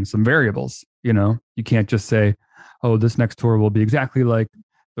unpredictable things, some variables. You can't just say, oh, this next tour will be exactly like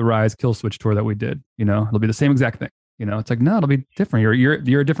the Rise Killswitch tour that we did. It'll be the same exact thing. It's like, no, it'll be different.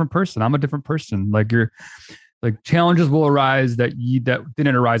 You're a different person. I'm a different person. Like, challenges will arise that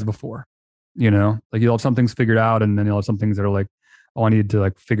didn't arise before. Like, you'll have some things figured out, and then you'll have some things that are like, oh, I need to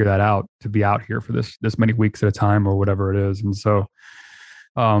like figure that out to be out here for this many weeks at a time or whatever it is. And so,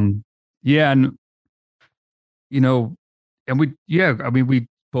 yeah. And, and we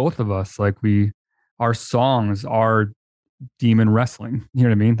both of us, like, our songs are demon wrestling. You know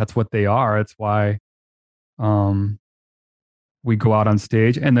what I mean? That's what they are. It's why, we go out on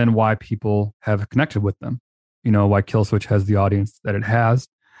stage, and then why people have connected with them. Why Killswitch has the audience that it has,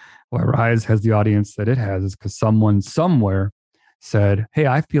 why Rise has the audience that it has, is because someone somewhere said, hey,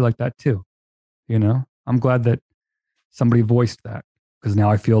 I feel like that too. I'm glad that somebody voiced that, because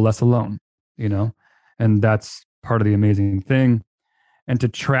now I feel less alone, and that's part of the amazing thing. And to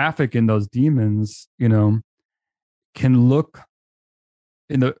traffic in those demons, can look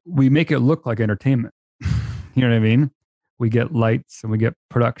we make it look like entertainment. You know what I mean? We get lights, and we get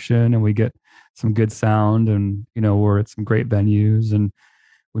production, and we get some good sound, and, we're at some great venues, and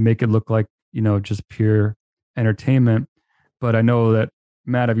we make it look like, just pure entertainment. But I know that,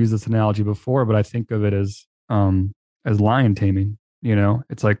 Matt, I've used this analogy before, but I think of it as lion taming.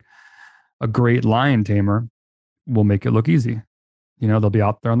 It's like a great lion tamer will make it look easy. They'll be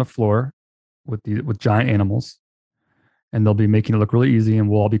out there on the floor with giant animals, and they'll be making it look really easy, and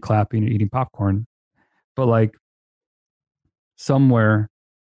we'll all be clapping and eating popcorn. But like, somewhere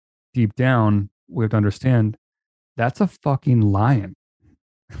deep down, we have to understand that's a fucking lion.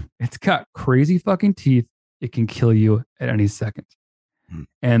 It's got crazy fucking teeth. It can kill you at any second.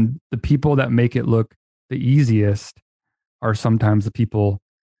 And the people that make it look the easiest are sometimes the people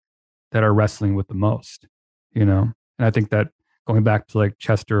that are wrestling with the most, And I think that, going back to like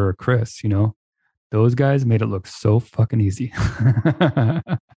Chester or Chris, those guys made it look so fucking easy.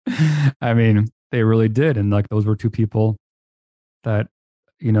 I mean, they really did. And like, those were two people that,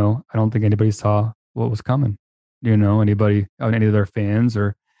 I don't think anybody saw what was coming, any of their fans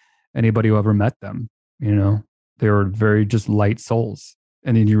or anybody who ever met them, they were very just light souls.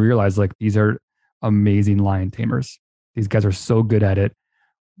 And then you realize, like, these are amazing lion tamers. These guys are so good at it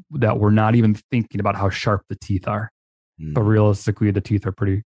that we're not even thinking about how sharp the teeth are. But realistically, the teeth are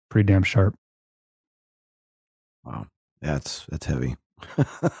pretty damn sharp. Wow. That's heavy.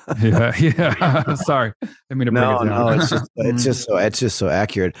 yeah. Sorry. I mean, no, it's just so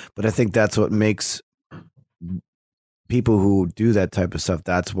accurate. But I think that's what makes people who do that type of stuff,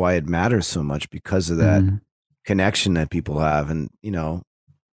 that's why it matters so much, because of that connection that people have. And,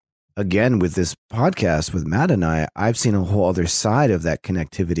 again, with this podcast with Matt and I've seen a whole other side of that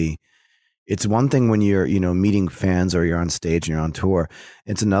connectivity. It's one thing when you're, meeting fans or you're on stage and you're on tour.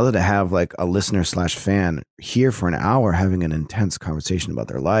 It's another to have like a listener / fan here for an hour having an intense conversation about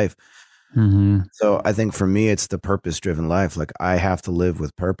their life. So I think for me, it's the purpose-driven life. Like, I have to live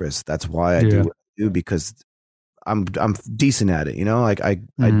with purpose. That's why I do what I do, because I'm decent at it. Like I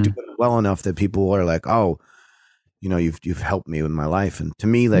do it well enough that people are like, oh, you've helped me with my life. And to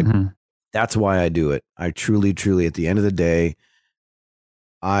me, like, that's why I do it. I truly, at the end of the day,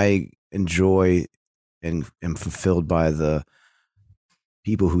 I enjoy and am fulfilled by the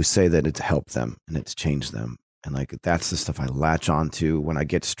people who say that it's helped them and it's changed them. And like, that's the stuff I latch on to when I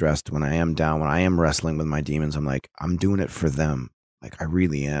get stressed, when I am down, when I am wrestling with my demons. I'm like, I'm doing it for them. Like, I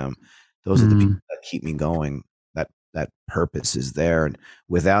really am. Those are the people that keep me going. That purpose is there. And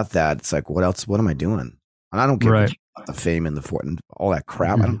without that, it's like, what else? What am I doing? And I don't care about the fame and the fort and all that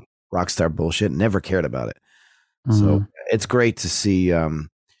crap. I don't rock star bullshit. Never cared about it. So it's great to see,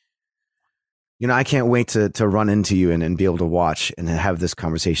 I can't wait to run into you and be able to watch and have this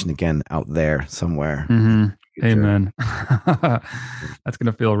conversation again out there somewhere. Amen. That's going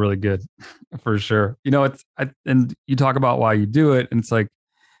to feel really good for sure. And you talk about why you do it. And it's like,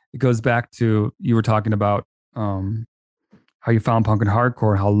 it goes back to, you were talking about how you found punk and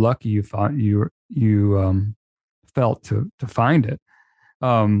hardcore, how lucky you thought you felt to find it.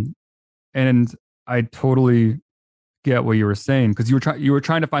 And I totally get what you were saying, because you were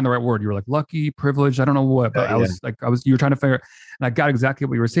trying to find the right word. You were like lucky, privileged, I don't know what, but you were trying to figure, and I got exactly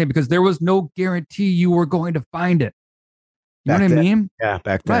what you were saying, because there was no guarantee you were going to find it. You know what I mean? Yeah,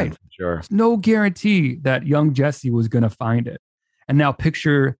 back then, right. For sure. There's no guarantee that young Jesse was going to find it. And now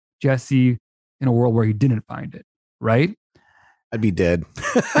picture Jesse in a world where he didn't find it, right? I'd be dead.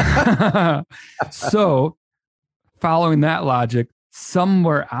 So, following that logic,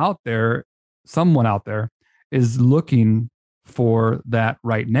 someone out there is looking for that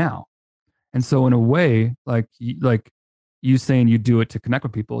right now. And so in a way, like you saying you do it to connect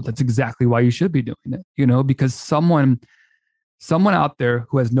with people, that's exactly why you should be doing it, because someone out there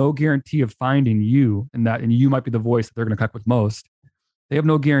who has no guarantee of finding you, and you might be the voice that they're going to connect with most. They have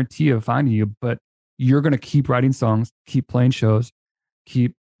no guarantee of finding you, but you're going to keep writing songs, keep playing shows,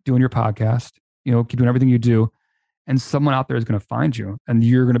 keep doing your podcast, keep doing everything you do. And someone out there is going to find you, and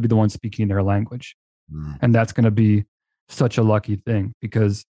you're going to be the one speaking their language. And that's going to be such a lucky thing,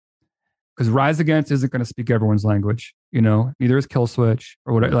 because Rise Against isn't going to speak everyone's language, neither is Killswitch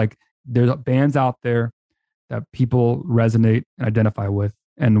or whatever. Like, there's bands out there that people resonate and identify with,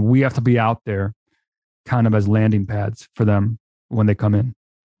 and we have to be out there kind of as landing pads for them when they come in.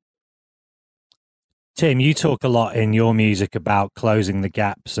 Tim, you talk a lot in your music about closing the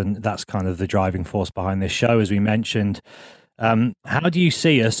gaps, and that's kind of the driving force behind this show, as we mentioned. How do you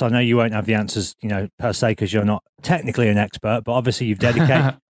see us? I know you won't have the answers, per se, because you're not technically an expert, but obviously you've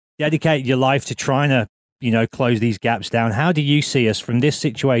dedicated your life to trying to, close these gaps down. How do you see us from this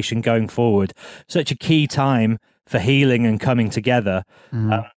situation going forward? Such a key time for healing and coming together.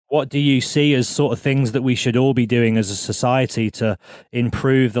 What do you see as sort of things that we should all be doing as a society to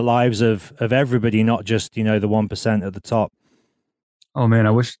improve the lives of everybody, not just, the 1% at the top? Oh man,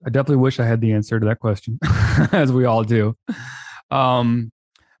 I definitely wish I had the answer to that question, as we all do. But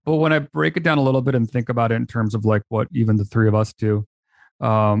when I break it down a little bit and think about it in terms of like what even the three of us do,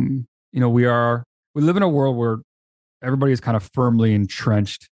 we live in a world where everybody is kind of firmly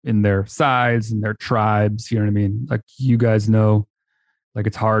entrenched in their sides and their tribes. You know what I mean? Like, you guys know, like,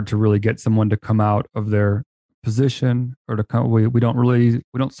 it's hard to really get someone to come out of their position, or to come. We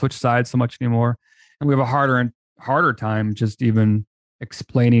don't switch sides so much anymore, and we have a harder time just even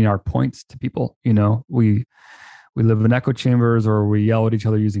explaining our points to people. We live in echo chambers, or we yell at each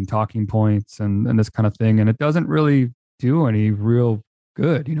other using talking points and this kind of thing, and it doesn't really do any real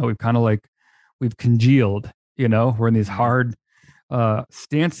good. We've kind of we've congealed. We're in these hard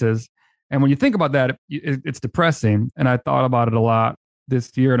stances, and when you think about that, it's depressing. And I thought about it a lot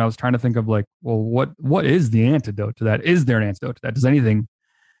this year, and I was trying to think of well, what is the antidote to that? Is there an antidote to that? Does anything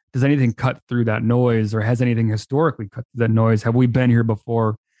cut through that noise, or has anything historically cut through that noise? Have we been here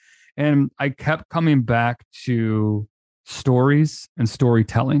before? And I kept coming back to stories and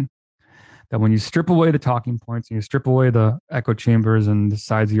storytelling, that when you strip away the talking points and you strip away the echo chambers and the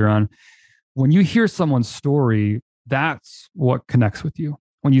sides you're on, when you hear someone's story, that's what connects with you.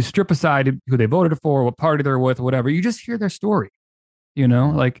 When you strip aside who they voted for, what party they're with, whatever, you just hear their story.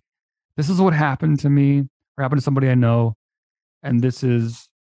 This is what happened to me, or happened to somebody I know, and this is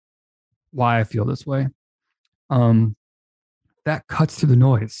why I feel this way. that cuts through the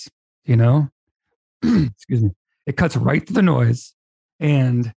noise, you know? Excuse me. It cuts right through the noise,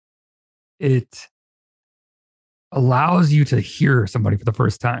 and it allows you to hear somebody for the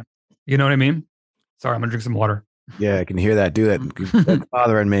first time. You know what I mean? Sorry, I'm gonna drink some water. Yeah, I can hear that. Do that. That's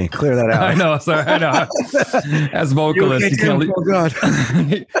bothering me. Clear that out. I know. Sorry, I know. As vocalists, oh God.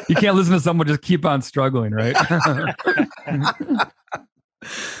 You can't listen to someone just keep on struggling, right?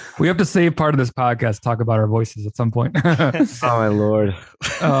 We have to save part of this podcast to talk about our voices at some point. Oh my Lord.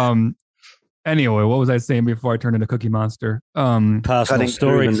 Anyway, what was I saying before I turned into Cookie Monster? Personal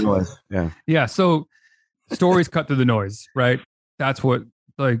stories. Yeah. So stories cut through the noise, right? That's what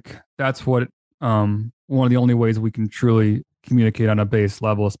one of the only ways we can truly communicate on a base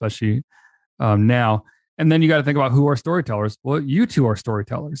level, especially now. And then you got to think about who are storytellers. Well, you two are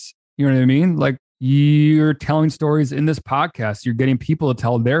storytellers. You know what I mean? Like, you're telling stories in this podcast. You're getting people to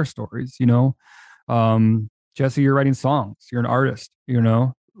tell their stories, you know? Jesse, you're writing songs. You're an artist, you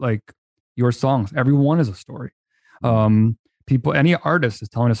know? Like, your songs, everyone is a story. Any artist is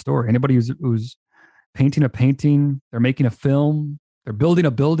telling a story. Anybody who's painting a painting, they're making a film, they're building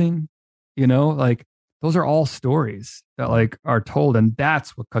a building, you know? Like, those are all stories that like are told, and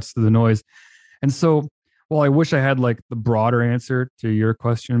that's what cuts through the noise. And so, well, I wish I had like the broader answer to your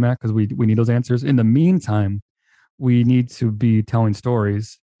question, Matt, because we need those answers. In the meantime, we need to be telling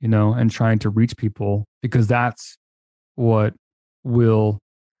stories, you know, and trying to reach people, because that's what will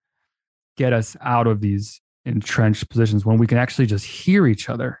get us out of these entrenched positions, when we can actually just hear each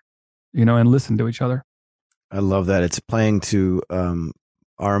other, you know, and listen to each other. I love that. It's playing to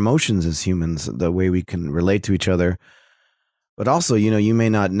our emotions as humans, the way we can relate to each other. But also, you know, you may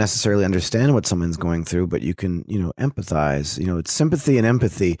not necessarily understand what someone's going through, but you can, you know, empathize. You know, it's sympathy and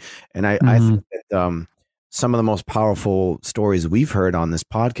empathy. And I think that some of the most powerful stories we've heard on this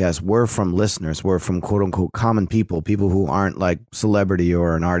podcast were from listeners, were from quote unquote common people who aren't like celebrity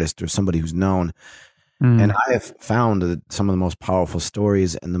or an artist or somebody who's known. And I have found that some of the most powerful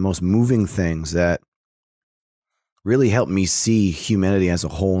stories and the most moving things that really helped me see humanity as a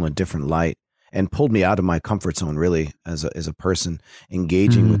whole in a different light, and pulled me out of my comfort zone, really, as a person,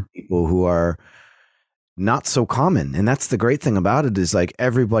 engaging with people who are not so common. And that's the great thing about it, is like,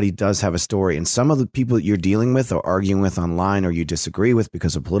 everybody does have a story. And some of the people that you're dealing with or arguing with online, or you disagree with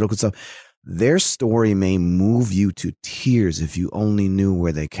because of political stuff, their story may move you to tears if you only knew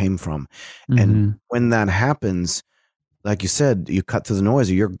where they came from. And when that happens, like you said, you cut through the noise,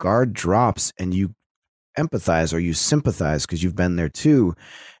 or your guard drops, and you empathize or you sympathize because you've been there too.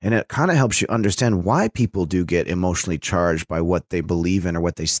 And it kind of helps you understand why people do get emotionally charged by what they believe in or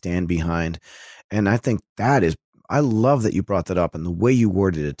what they stand behind. And I think I love that you brought that up, and the way you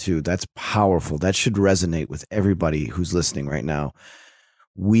worded it too. That's powerful. That should resonate with everybody who's listening right now.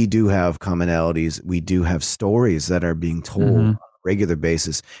 We do have commonalities. We do have stories that are being told on a regular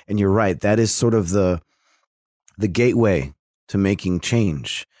basis. And you're right. That is sort of the gateway to making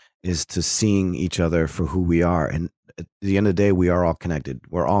change, is to seeing each other for who we are. And at the end of the day, we are all connected.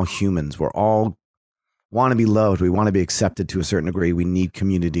 We're all humans. We're all want to be loved. We want to be accepted to a certain degree. We need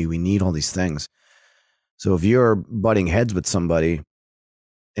community. We need all these things. So if you're butting heads with somebody,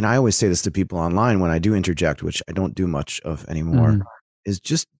 and I always say this to people online when I do interject, which I don't do much of anymore, is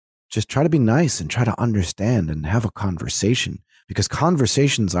just try to be nice and try to understand and have a conversation, because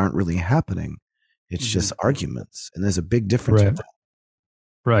conversations aren't really happening. It's just arguments. And there's a big difference. Right.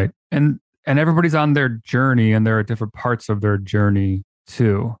 Right. And everybody's on their journey, and there are different parts of their journey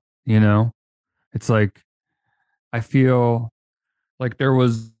too. You know, it's like, I feel like there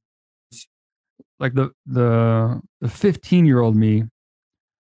was like the 15-year-old me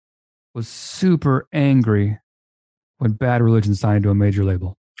was super angry when Bad Religion signed to a major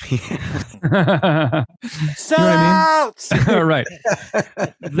label. Sellouts! Right.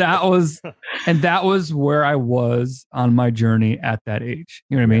 That was where I was on my journey at that age.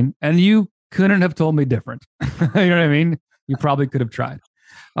 You know what I mean? And you couldn't have told me different. You know what I mean? You probably could have tried.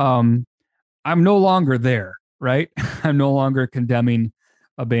 I'm no longer there, right? I'm no longer condemning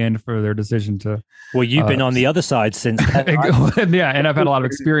a band for their decision to. Well, you've been on the other side since then, right? Yeah, and I've had a lot of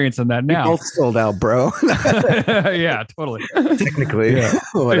experience in that now. We both sold out, bro. Yeah, totally. Technically. Yeah,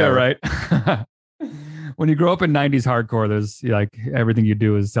 right. When you grow up in 90s hardcore, there's like everything you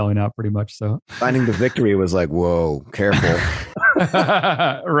do is selling out pretty much. So Finding the Victory was like, whoa, careful.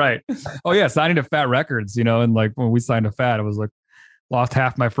 Right. Oh yeah, signing to Fat Records, you know, and like when we signed to Fat, it was like lost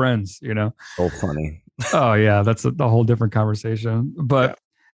half my friends, you know. So funny. Oh yeah, that's a whole different conversation. But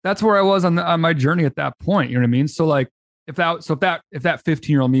that's where I was on my journey at that point. You know what I mean? So like, if that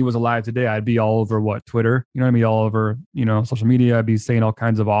 15-year-old me was alive today, I'd be all over Twitter. You know what I mean? All over, you know, social media. I'd be saying all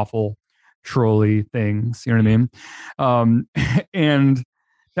kinds of awful trolly things. You know what I mean? And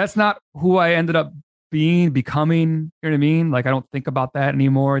that's not who I ended up becoming. You know what I mean? Like, I don't think about that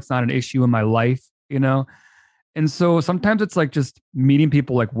anymore. It's not an issue in my life, you know? And so sometimes it's like just meeting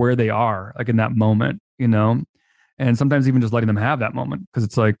people like where they are, like in that moment, you know? And sometimes even just letting them have that moment. Cause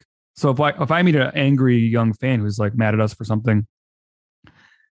it's like, so if I meet an angry young fan who's like mad at us for something,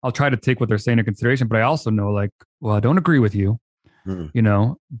 I'll try to take what they're saying into consideration. But I also know, like, well, I don't agree with you, you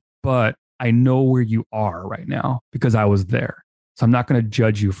know, but I know where you are right now because I was there. So I'm not going to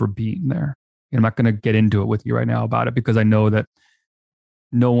judge you for being there. I'm not going to get into it with you right now about it because I know that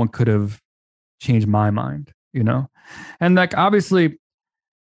no one could have changed my mind, you know? And like, obviously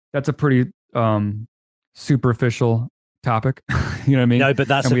that's a pretty superficial topic. You know what I mean? No, but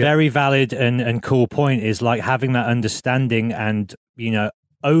that's a very valid and cool point, is like having that understanding and, you know,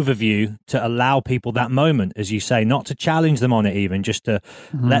 overview to allow people that moment, as you say, not to challenge them on it, even just to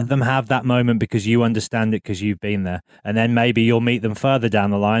let them have that moment because you understand it, because you've been there. And then maybe you'll meet them further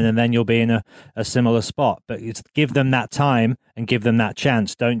down the line and then you'll be in a similar spot. But it's give them that time and give them that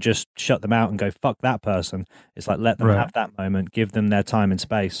chance. Don't just shut them out and go, fuck that person. It's like, let them have that moment, give them their time and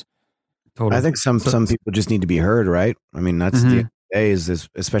space. Totally. I think some people just need to be heard, right? I mean, that's the day is this,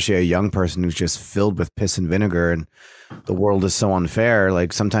 especially a young person who's just filled with piss and vinegar and the world is so unfair.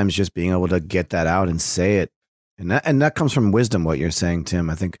 Like, sometimes just being able to get that out and say it, and that comes from wisdom, what you're saying, Tim.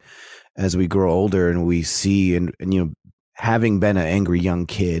 I think as we grow older and we see and you know, having been an angry young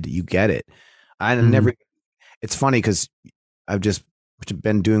kid, you get it. It's funny because I've just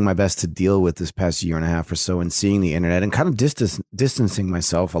been doing my best to deal with this past year and a half or so and seeing the internet and kind of distancing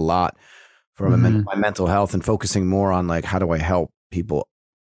myself a lot from my mental health and focusing more on like, how do I help people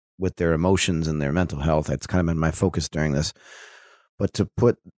with their emotions and their mental health. That's kind of been my focus during this. But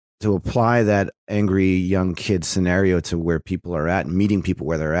to apply that angry young kid scenario to where people are at and meeting people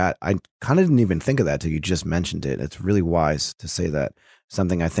where they're at, I kind of didn't even think of that till you just mentioned it. It's really wise to say that.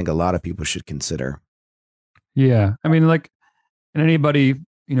 Something I think a lot of people should consider. Yeah. I mean, like, and anybody,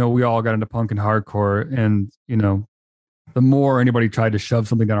 you know, we all got into punk and hardcore, and, you know, the more anybody tried to shove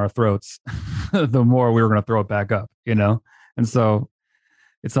something down our throats, the more we were going to throw it back up, you know? And so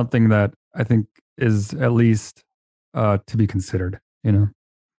it's something that I think is at least to be considered, you know?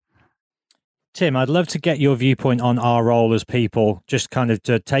 Tim, I'd love to get your viewpoint on our role as people, just kind of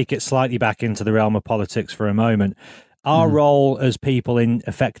to take it slightly back into the realm of politics for a moment. Our role as people in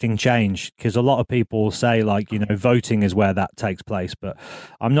affecting change, because a lot of people say, like, you know, voting is where that takes place, but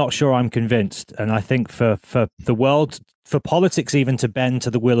I'm not sure I'm convinced. And I think for the world, for politics even to bend to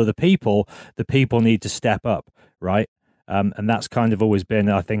the will of the people need to step up, right? And that's kind of always been,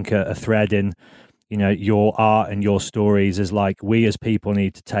 I think, a thread in, you know, your art and your stories, is like, we as people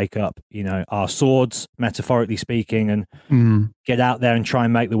need to take up, you know, our swords, metaphorically speaking, and get out there and try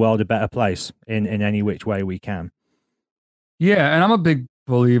and make the world a better place in any which way we can. Yeah, and I'm a big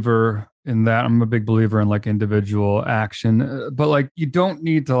believer in that. I'm a big believer in like individual action, but like, you don't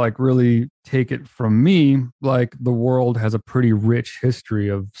need to like really take it from me. Like, the world has a pretty rich history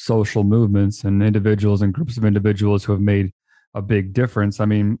of social movements and individuals and groups of individuals who have made a big difference. I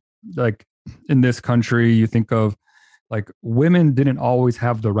mean, like, in this country, you think of like, women didn't always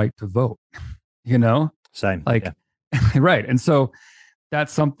have the right to vote, you know? Same. Like, right. And so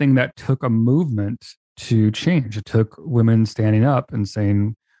that's something that took a movement to change. It took women standing up and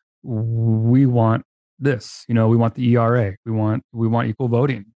saying, we want this, you know, we want the ERA, we want equal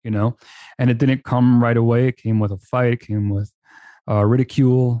voting, you know. And it didn't come right away. It came with a fight, it came with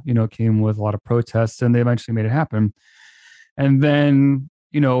ridicule, you know, it came with a lot of protests, and they eventually made it happen. And then,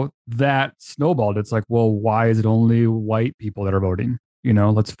 you know, that snowballed. It's like, well, why is it only white people that are voting? You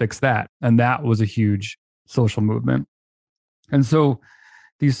know, let's fix that. And that was a huge social movement. And so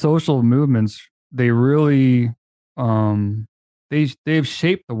these social movements, they really they've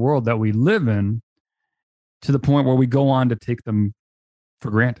shaped the world that we live in, to the point where we go on to take them for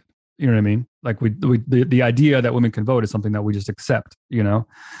granted. You know what I mean? Like, the idea that women can vote is something that we just accept, you know,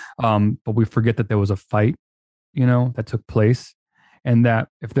 but we forget that there was a fight, you know, that took place, and that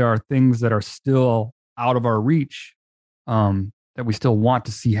if there are things that are still out of our reach, that we still want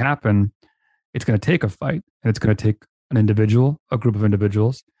to see happen, it's going to take a fight, and it's going to take an individual, a group of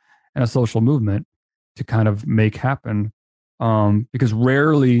individuals, and a social movement to kind of make happen. Because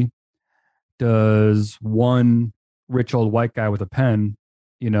rarely does one rich old white guy with a pen,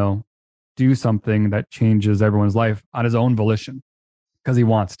 you know, do something that changes everyone's life on his own volition because he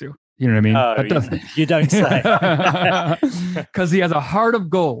wants to, You know what I mean? Oh, That doesn't. you don't say. Because he has a heart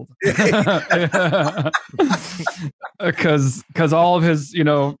of gold. Because all of his,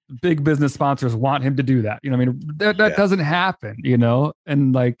 big business sponsors want him to do that. You know what I mean? That doesn't happen,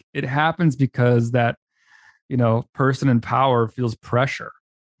 and like it happens because that, person in power feels pressure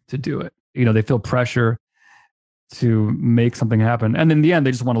to do it. They feel pressure to make something happen. And in the end,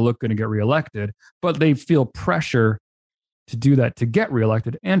 they just want to look good and get reelected, but they feel pressure to do that, to get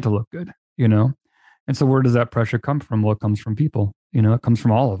reelected and to look good, And so where does that pressure come from? Well, it comes from people, it comes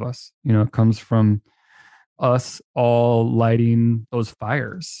from all of us, it comes from us all lighting those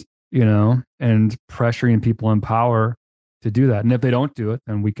fires, and pressuring people in power to do that. And if they don't do it,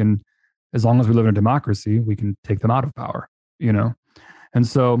 then we can, as long as we live in a democracy, we can take them out of power, And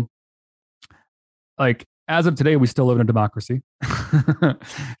so like, as of today, we still live in a democracy.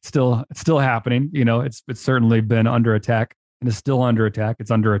 It's still happening. It's certainly been under attack and is still under attack.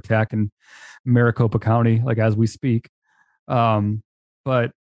 It's under attack in Maricopa County, like as we speak.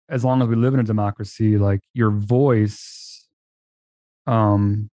 But as long as we live in a democracy, like your voice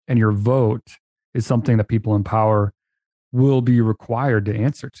and your vote is something that people in power will be required to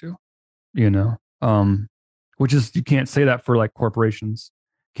answer to, which is, you can't say that for like corporations.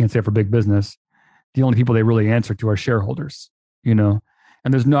 You can't say it for big business. The only people they really answer to are shareholders, and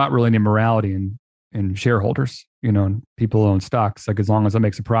there's not really any morality in shareholders, and people own stocks. Like as long as it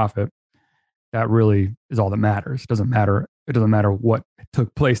makes a profit, that really is all that matters. It doesn't matter what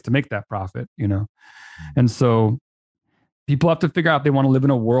took place to make that profit, And so people have to figure out if they want to live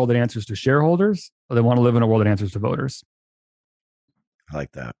in a world that answers to shareholders or they want to live in a world that answers to voters. I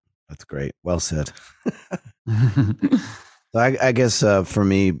like that. That's great. Well said. So I guess for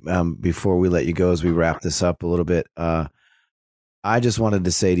me, before we let you go, as we wrap this up a little bit, I just wanted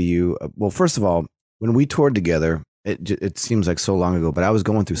to say to you, well, first of all, when we toured together, it seems like so long ago, but I was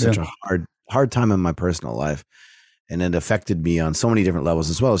going through such a hard time in my personal life, and it affected me on so many different levels,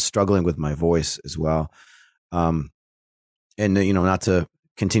 as well as struggling with my voice as well. And not to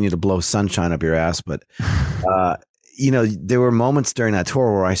continue to blow sunshine up your ass, but there were moments during that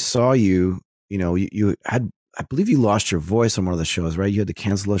tour where I saw you. You had. I believe you lost your voice on one of the shows, right? You had to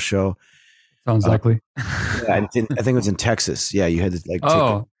cancel a show. Sounds likely. Yeah, I think it was in Texas. Yeah, you had to like.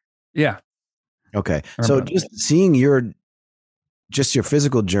 Yeah. Okay, so just seeing your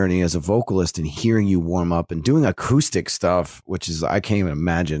physical journey as a vocalist and hearing you warm up and doing acoustic stuff, which is, I can't even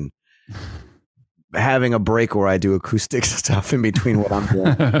imagine having a break where I do acoustic stuff in between what I'm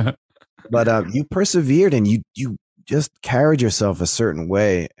doing. But you persevered and you just carried yourself a certain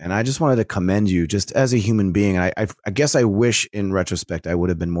way. And I just wanted to commend you just as a human being. I guess I wish in retrospect, I would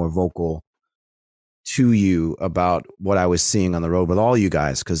have been more vocal to you about what I was seeing on the road with all you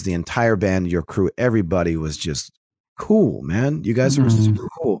guys. Because the entire band, your crew, everybody was just cool, man. You guys were super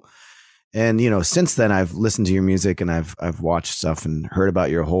cool. And, since then I've listened to your music and I've watched stuff and heard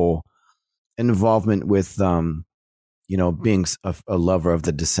about your whole involvement with, being a lover of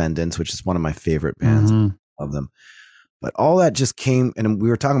the Descendants, which is one of my favorite bands of them. But all that just came, and we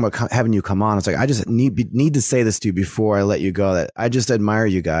were talking about having you come on. It's like, I just need to say this to you before I let you go, that I just admire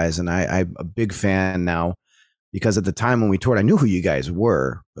you guys. And I'm a big fan now, because at the time when we toured, I knew who you guys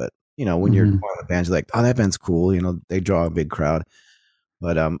were. But, when you're part of the band, you're like, oh, that band's cool. They draw a big crowd.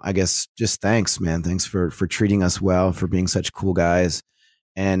 But I guess just thanks, man. Thanks for treating us well, for being such cool guys.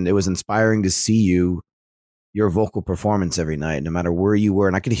 And it was inspiring to see your vocal performance every night, no matter where you were.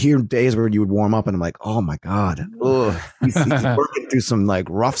 And I could hear days where you would warm up and I'm like, oh my God, he's working through some like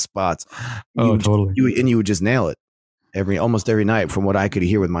rough spots. Totally. You would just nail it almost every night from what I could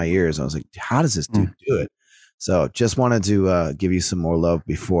hear with my ears. I was like, how does this dude do it? So just wanted to give you some more love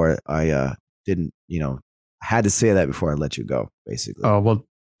before I didn't, I had to say that before I let you go, basically. Oh, well,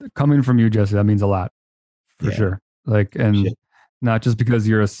 coming from you, Jesse, that means a lot for sure. Like, and not just because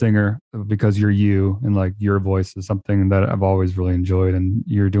you're a singer, but because you're you, and like your voice is something that I've always really enjoyed, and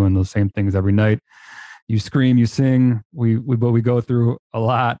you're doing those same things every night. You scream, you sing, we go through a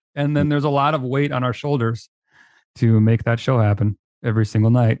lot, and then there's a lot of weight on our shoulders to make that show happen every single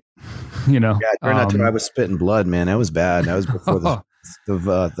night. Yeah, during that tour, I was spitting blood, man. That was bad. That was before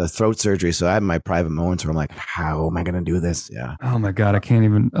the throat surgery, so I had my private moments where I'm like, how am I going to do this? Yeah. Oh my God, I can't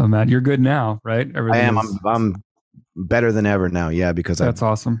even imagine. You're good now, right? I am. I'm better than ever now. Yeah, because that's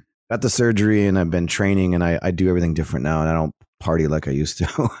awesome. Got the surgery and I've been training, and I do everything different now, and I don't party like I used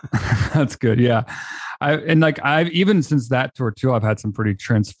to. That's good. Yeah. I've even since that tour too, I've had some pretty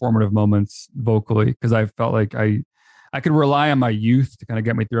transformative moments vocally, because I felt like I could rely on my youth to kind of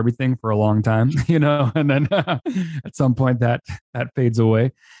get me through everything for a long time, and then at some point that fades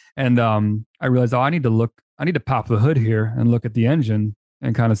away. And I realized, I need to pop the hood here and look at the engine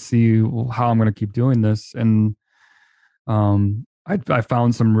and kind of see how I'm going to keep doing this. And I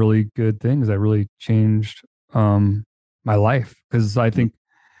found some really good things that really changed my life, because I think,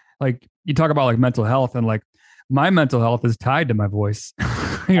 like, you talk about like mental health, and like my mental health is tied to my voice.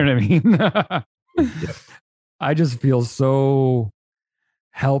 You know what I mean? I just feel so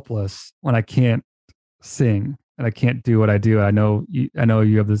helpless when I can't sing and I can't do what I do. I know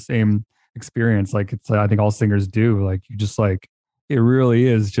you have the same experience. Like, it's, I think all singers do. Like, you just, like, it really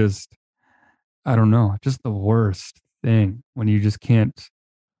is just, I don't know, just the worst thing when you just can't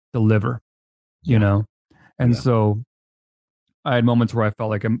deliver, you know? And so I had moments where I felt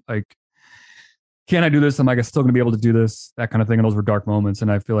like, I'm like, can I do this? Am I still going to be able to do this? That kind of thing. And those were dark moments.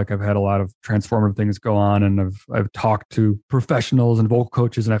 And I feel like I've had a lot of transformative things go on, and I've talked to professionals and vocal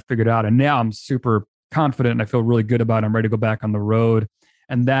coaches, and I figured out, and now I'm super confident and I feel really good about it. I'm ready to go back on the road.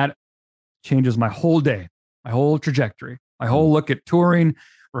 And that changes my whole day, my whole trajectory, my whole look at touring,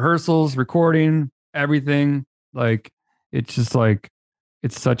 rehearsals, recording, everything. Like, it's just like,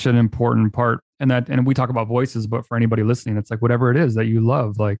 it's such an important part. And we talk about voices, but for anybody listening, it's like, whatever it is that you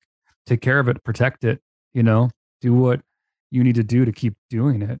love, like, take care of it, protect it, you know, do what you need to do to keep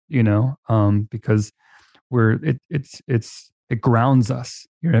doing it, you know, because it grounds us,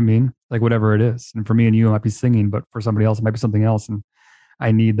 you know what I mean? Like, whatever it is. And for me and you, it might be singing, but for somebody else, it might be something else. And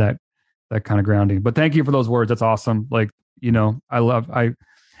I need that kind of grounding. But thank you for those words. That's awesome. Like, you know, I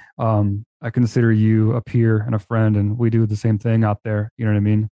consider you a peer and a friend, and we do the same thing out there. You know what I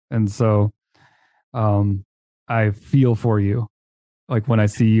mean? And so, I feel for you. Like, when I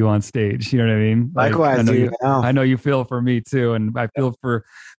see you on stage, you know what I mean? Like, Likewise, I know you feel for me too. And I feel for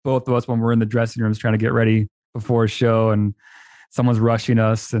both of us when we're in the dressing rooms trying to get ready before a show and someone's rushing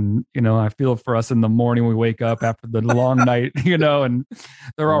us. And, you know, I feel for us in the morning when we wake up after the long night, you know, and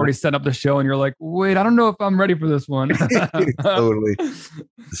they're already setting up the show and you're like, wait, I don't know if I'm ready for this one. Totally. The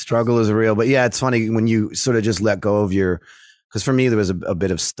struggle is real. But yeah, it's funny when you sort of just let go of because for me, there was a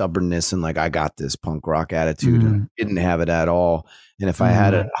bit of stubbornness and like, I got this punk rock attitude and I didn't have it at all. And if I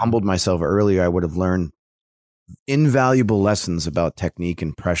had humbled myself earlier, I would have learned invaluable lessons about technique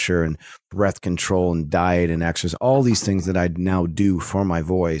and pressure and breath control and diet and exercise, all these things that I now do for my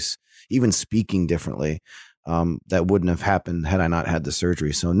voice, even speaking differently, that wouldn't have happened had I not had the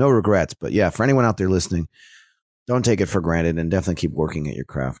surgery. So no regrets. But yeah, for anyone out there listening, don't take it for granted and definitely keep working at your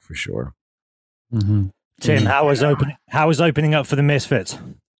craft for sure. Mm-hmm. Tim, how was opening up for the Misfits?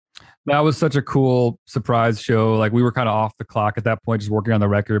 That was such a cool surprise show. Like, we were kind of off the clock at that point, just working on the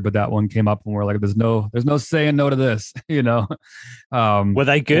record, but that one came up and we're like, there's no saying no to this, you know? Were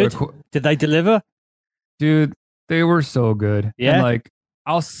they good? Did they deliver? Dude, they were so good. Yeah. And like,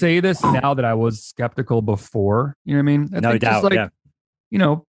 I'll say this now that I was skeptical before, you know what I mean? No doubt. Just like, you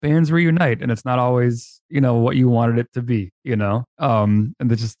know, bands reunite and it's not always, you know, what you wanted it to be, you know? And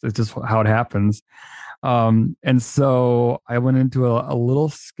it's just how it happens. And so I went into a little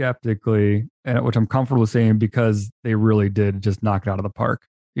skeptically, which I'm comfortable saying, because they really did just knock it out of the park,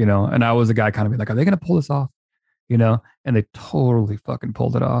 you know? And I was a guy kind of being like, are they going to pull this off? You know? And they totally fucking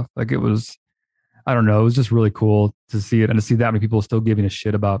pulled it off. Like, it was, I don't know. It was just really cool to see it and to see that many people still giving a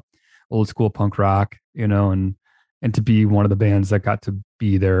shit about old school punk rock, you know, and to be one of the bands that got to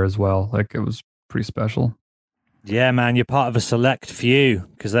be there as well. Like, it was pretty special. Yeah, man, you're part of a select few,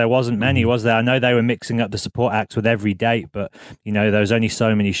 because there wasn't many, was there? I know they were mixing up the support acts with every date, but, you know, there was only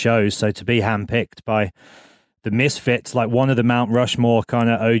so many shows. So to be handpicked by the Misfits, like one of the Mount Rushmore kind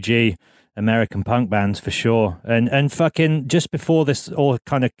of OG American punk bands for sure. And fucking just before this all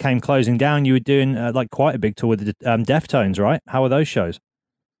kind of came closing down, you were doing like quite a big tour with the Deftones, right? How were those shows?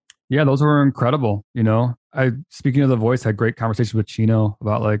 Yeah, those were incredible. You know, speaking of The Voice, I had great conversations with Chino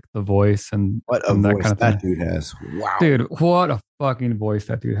about like The Voice and what a and that voice kind of that thing. dude has. Wow, dude, what a fucking voice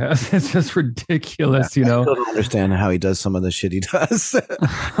that dude has. It's just ridiculous, you know. I still don't understand how he does some of the shit he does.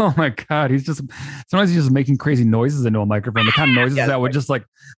 Oh my god, sometimes he's just making crazy noises into a microphone, the kind of noises that would just like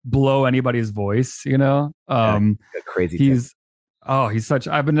blow anybody's voice, you know. Crazy. He's such.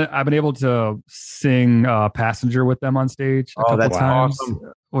 I've been able to sing Passenger with them on stage a couple times,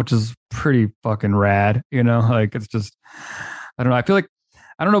 awesome. Which is pretty fucking rad. You know, like, it's just, I don't know. I feel like,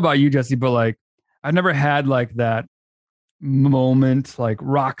 I don't know about you, Jesse, but like, I've never had like that moment, like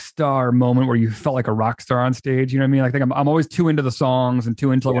rock star moment where you felt like a rock star on stage. You know what I mean? Like, I think I'm always too into the songs and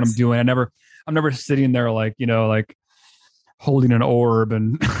too into what I'm doing. I'm never sitting there like, you know, like holding an orb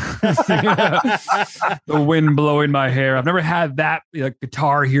and the wind blowing my hair. I've never had that like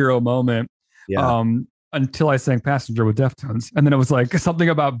guitar hero moment. Yeah. Until I sang Passenger with Deftones. And then it was like something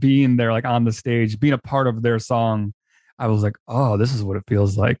about being there, like on the stage, being a part of their song. I was like, oh, this is what it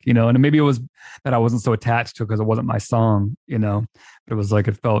feels like, you know. And maybe it was that I wasn't so attached to it because it wasn't my song, you know. But it was like,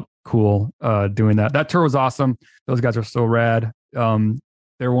 it felt cool doing that. That tour was awesome. Those guys are so rad.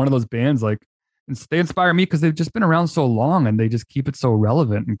 They're one of those bands, like, they inspire me because they've just been around so long and they just keep it so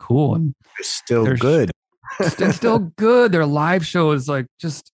relevant and cool. And they're still good. They're still good. Their live show is like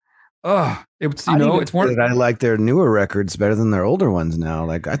just, it's, you know, it's one. I like their newer records better than their older ones now.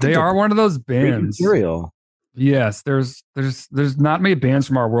 Like, I think they are one of those bands. Material. Yes, there's not many bands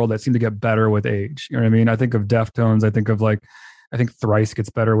from our world that seem to get better with age. You know what I mean? I think of Deftones. I think Thrice gets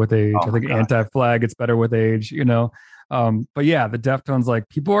better with age. I think Anti-Flag gets better with age. You know, but yeah, the Deftones, like,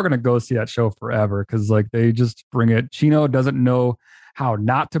 people are gonna go see that show forever because like they just bring it. Chino doesn't know how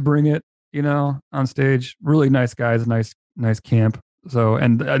not to bring it. You know, on stage, really nice guys, nice camp. So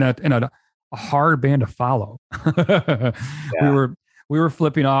and a hard band to follow. Yeah. We were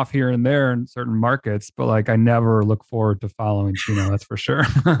flipping off here and there in certain markets, but like I never look forward to following Chino, that's for sure.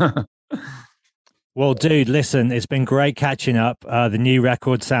 Well, dude, listen, it's been great catching up. The new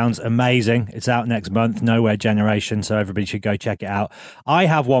record sounds amazing. It's out next month, Nowhere Generation, so everybody should go check it out. I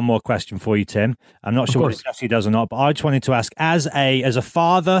have one more question for you, Tim. I'm not sure what it actually does or not, but I just wanted to ask, as a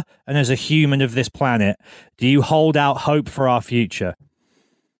father and as a human of this planet, do you hold out hope for our future?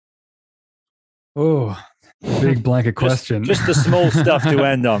 Oh, big blanket question. Just the small stuff to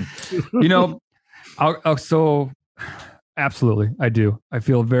end on. You know, so absolutely, I do. I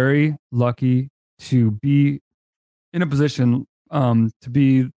feel very lucky to be in a position to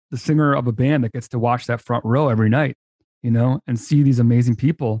be the singer of a band that gets to watch that front row every night, you know, and see these amazing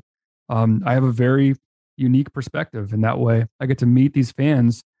people. I have a very unique perspective in that way. I get to meet these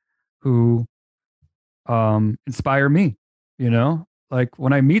fans who inspire me, you know. Like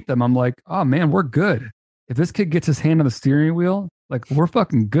when I meet them, I'm like, oh man, we're good. If this kid gets his hand on the steering wheel, like we're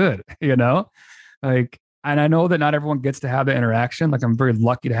fucking good, you know? Like, and I know that not everyone gets to have the interaction. Like I'm very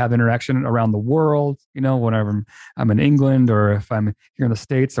lucky to have interaction around the world, you know, whenever I'm in England or if I'm here in the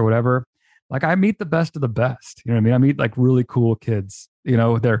States or whatever. Like I meet the best of the best, you know what I mean? I meet like really cool kids, you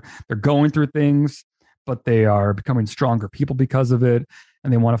know, they're going through things, but they are becoming stronger people because of it.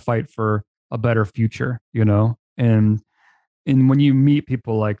 And they want to fight for a better future, you know? And when you meet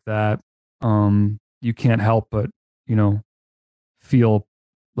people like that, you can't help but, you know, feel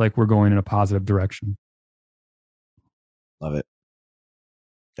like we're going in a positive direction. Love it.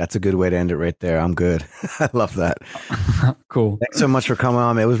 That's a good way to end it right there. I'm good. I love that. Cool. Thanks so much for coming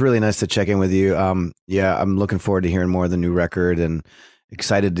on. It was really nice to check in with you. Yeah, I'm looking forward to hearing more of the new record and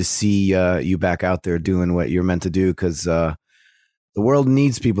excited to see you back out there doing what you're meant to do because the world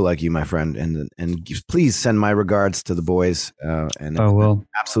needs people like you, my friend, and please send my regards to the boys. And I will.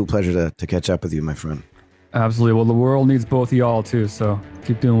 Absolute pleasure to catch up with you, my friend. Absolutely. Well, the world needs both of y'all too. So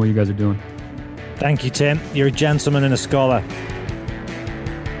keep doing what you guys are doing. Thank you, Tim. You're a gentleman and a scholar.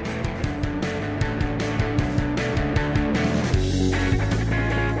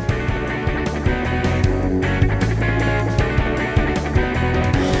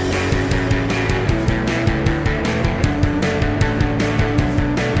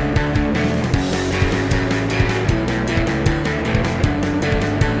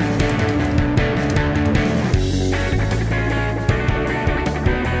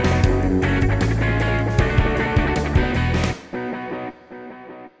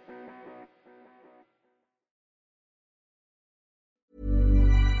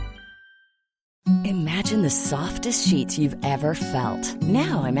 Imagine the softest sheets you've ever felt.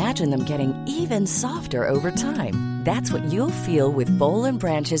 Now imagine them getting even softer over time. That's what you'll feel with Boll &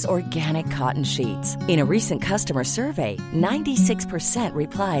 Branch's organic cotton sheets. In a recent customer survey, 96%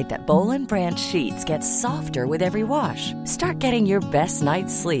 replied that Boll & Branch sheets get softer with every wash. Start getting your best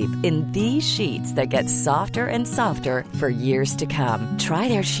night's sleep in these sheets that get softer and softer for years to come. Try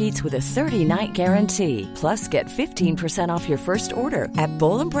their sheets with a 30-night guarantee. Plus, get 15% off your first order at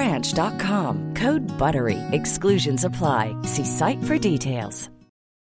bollandbranch.com. Code BUTTERY. Exclusions apply. See site for details.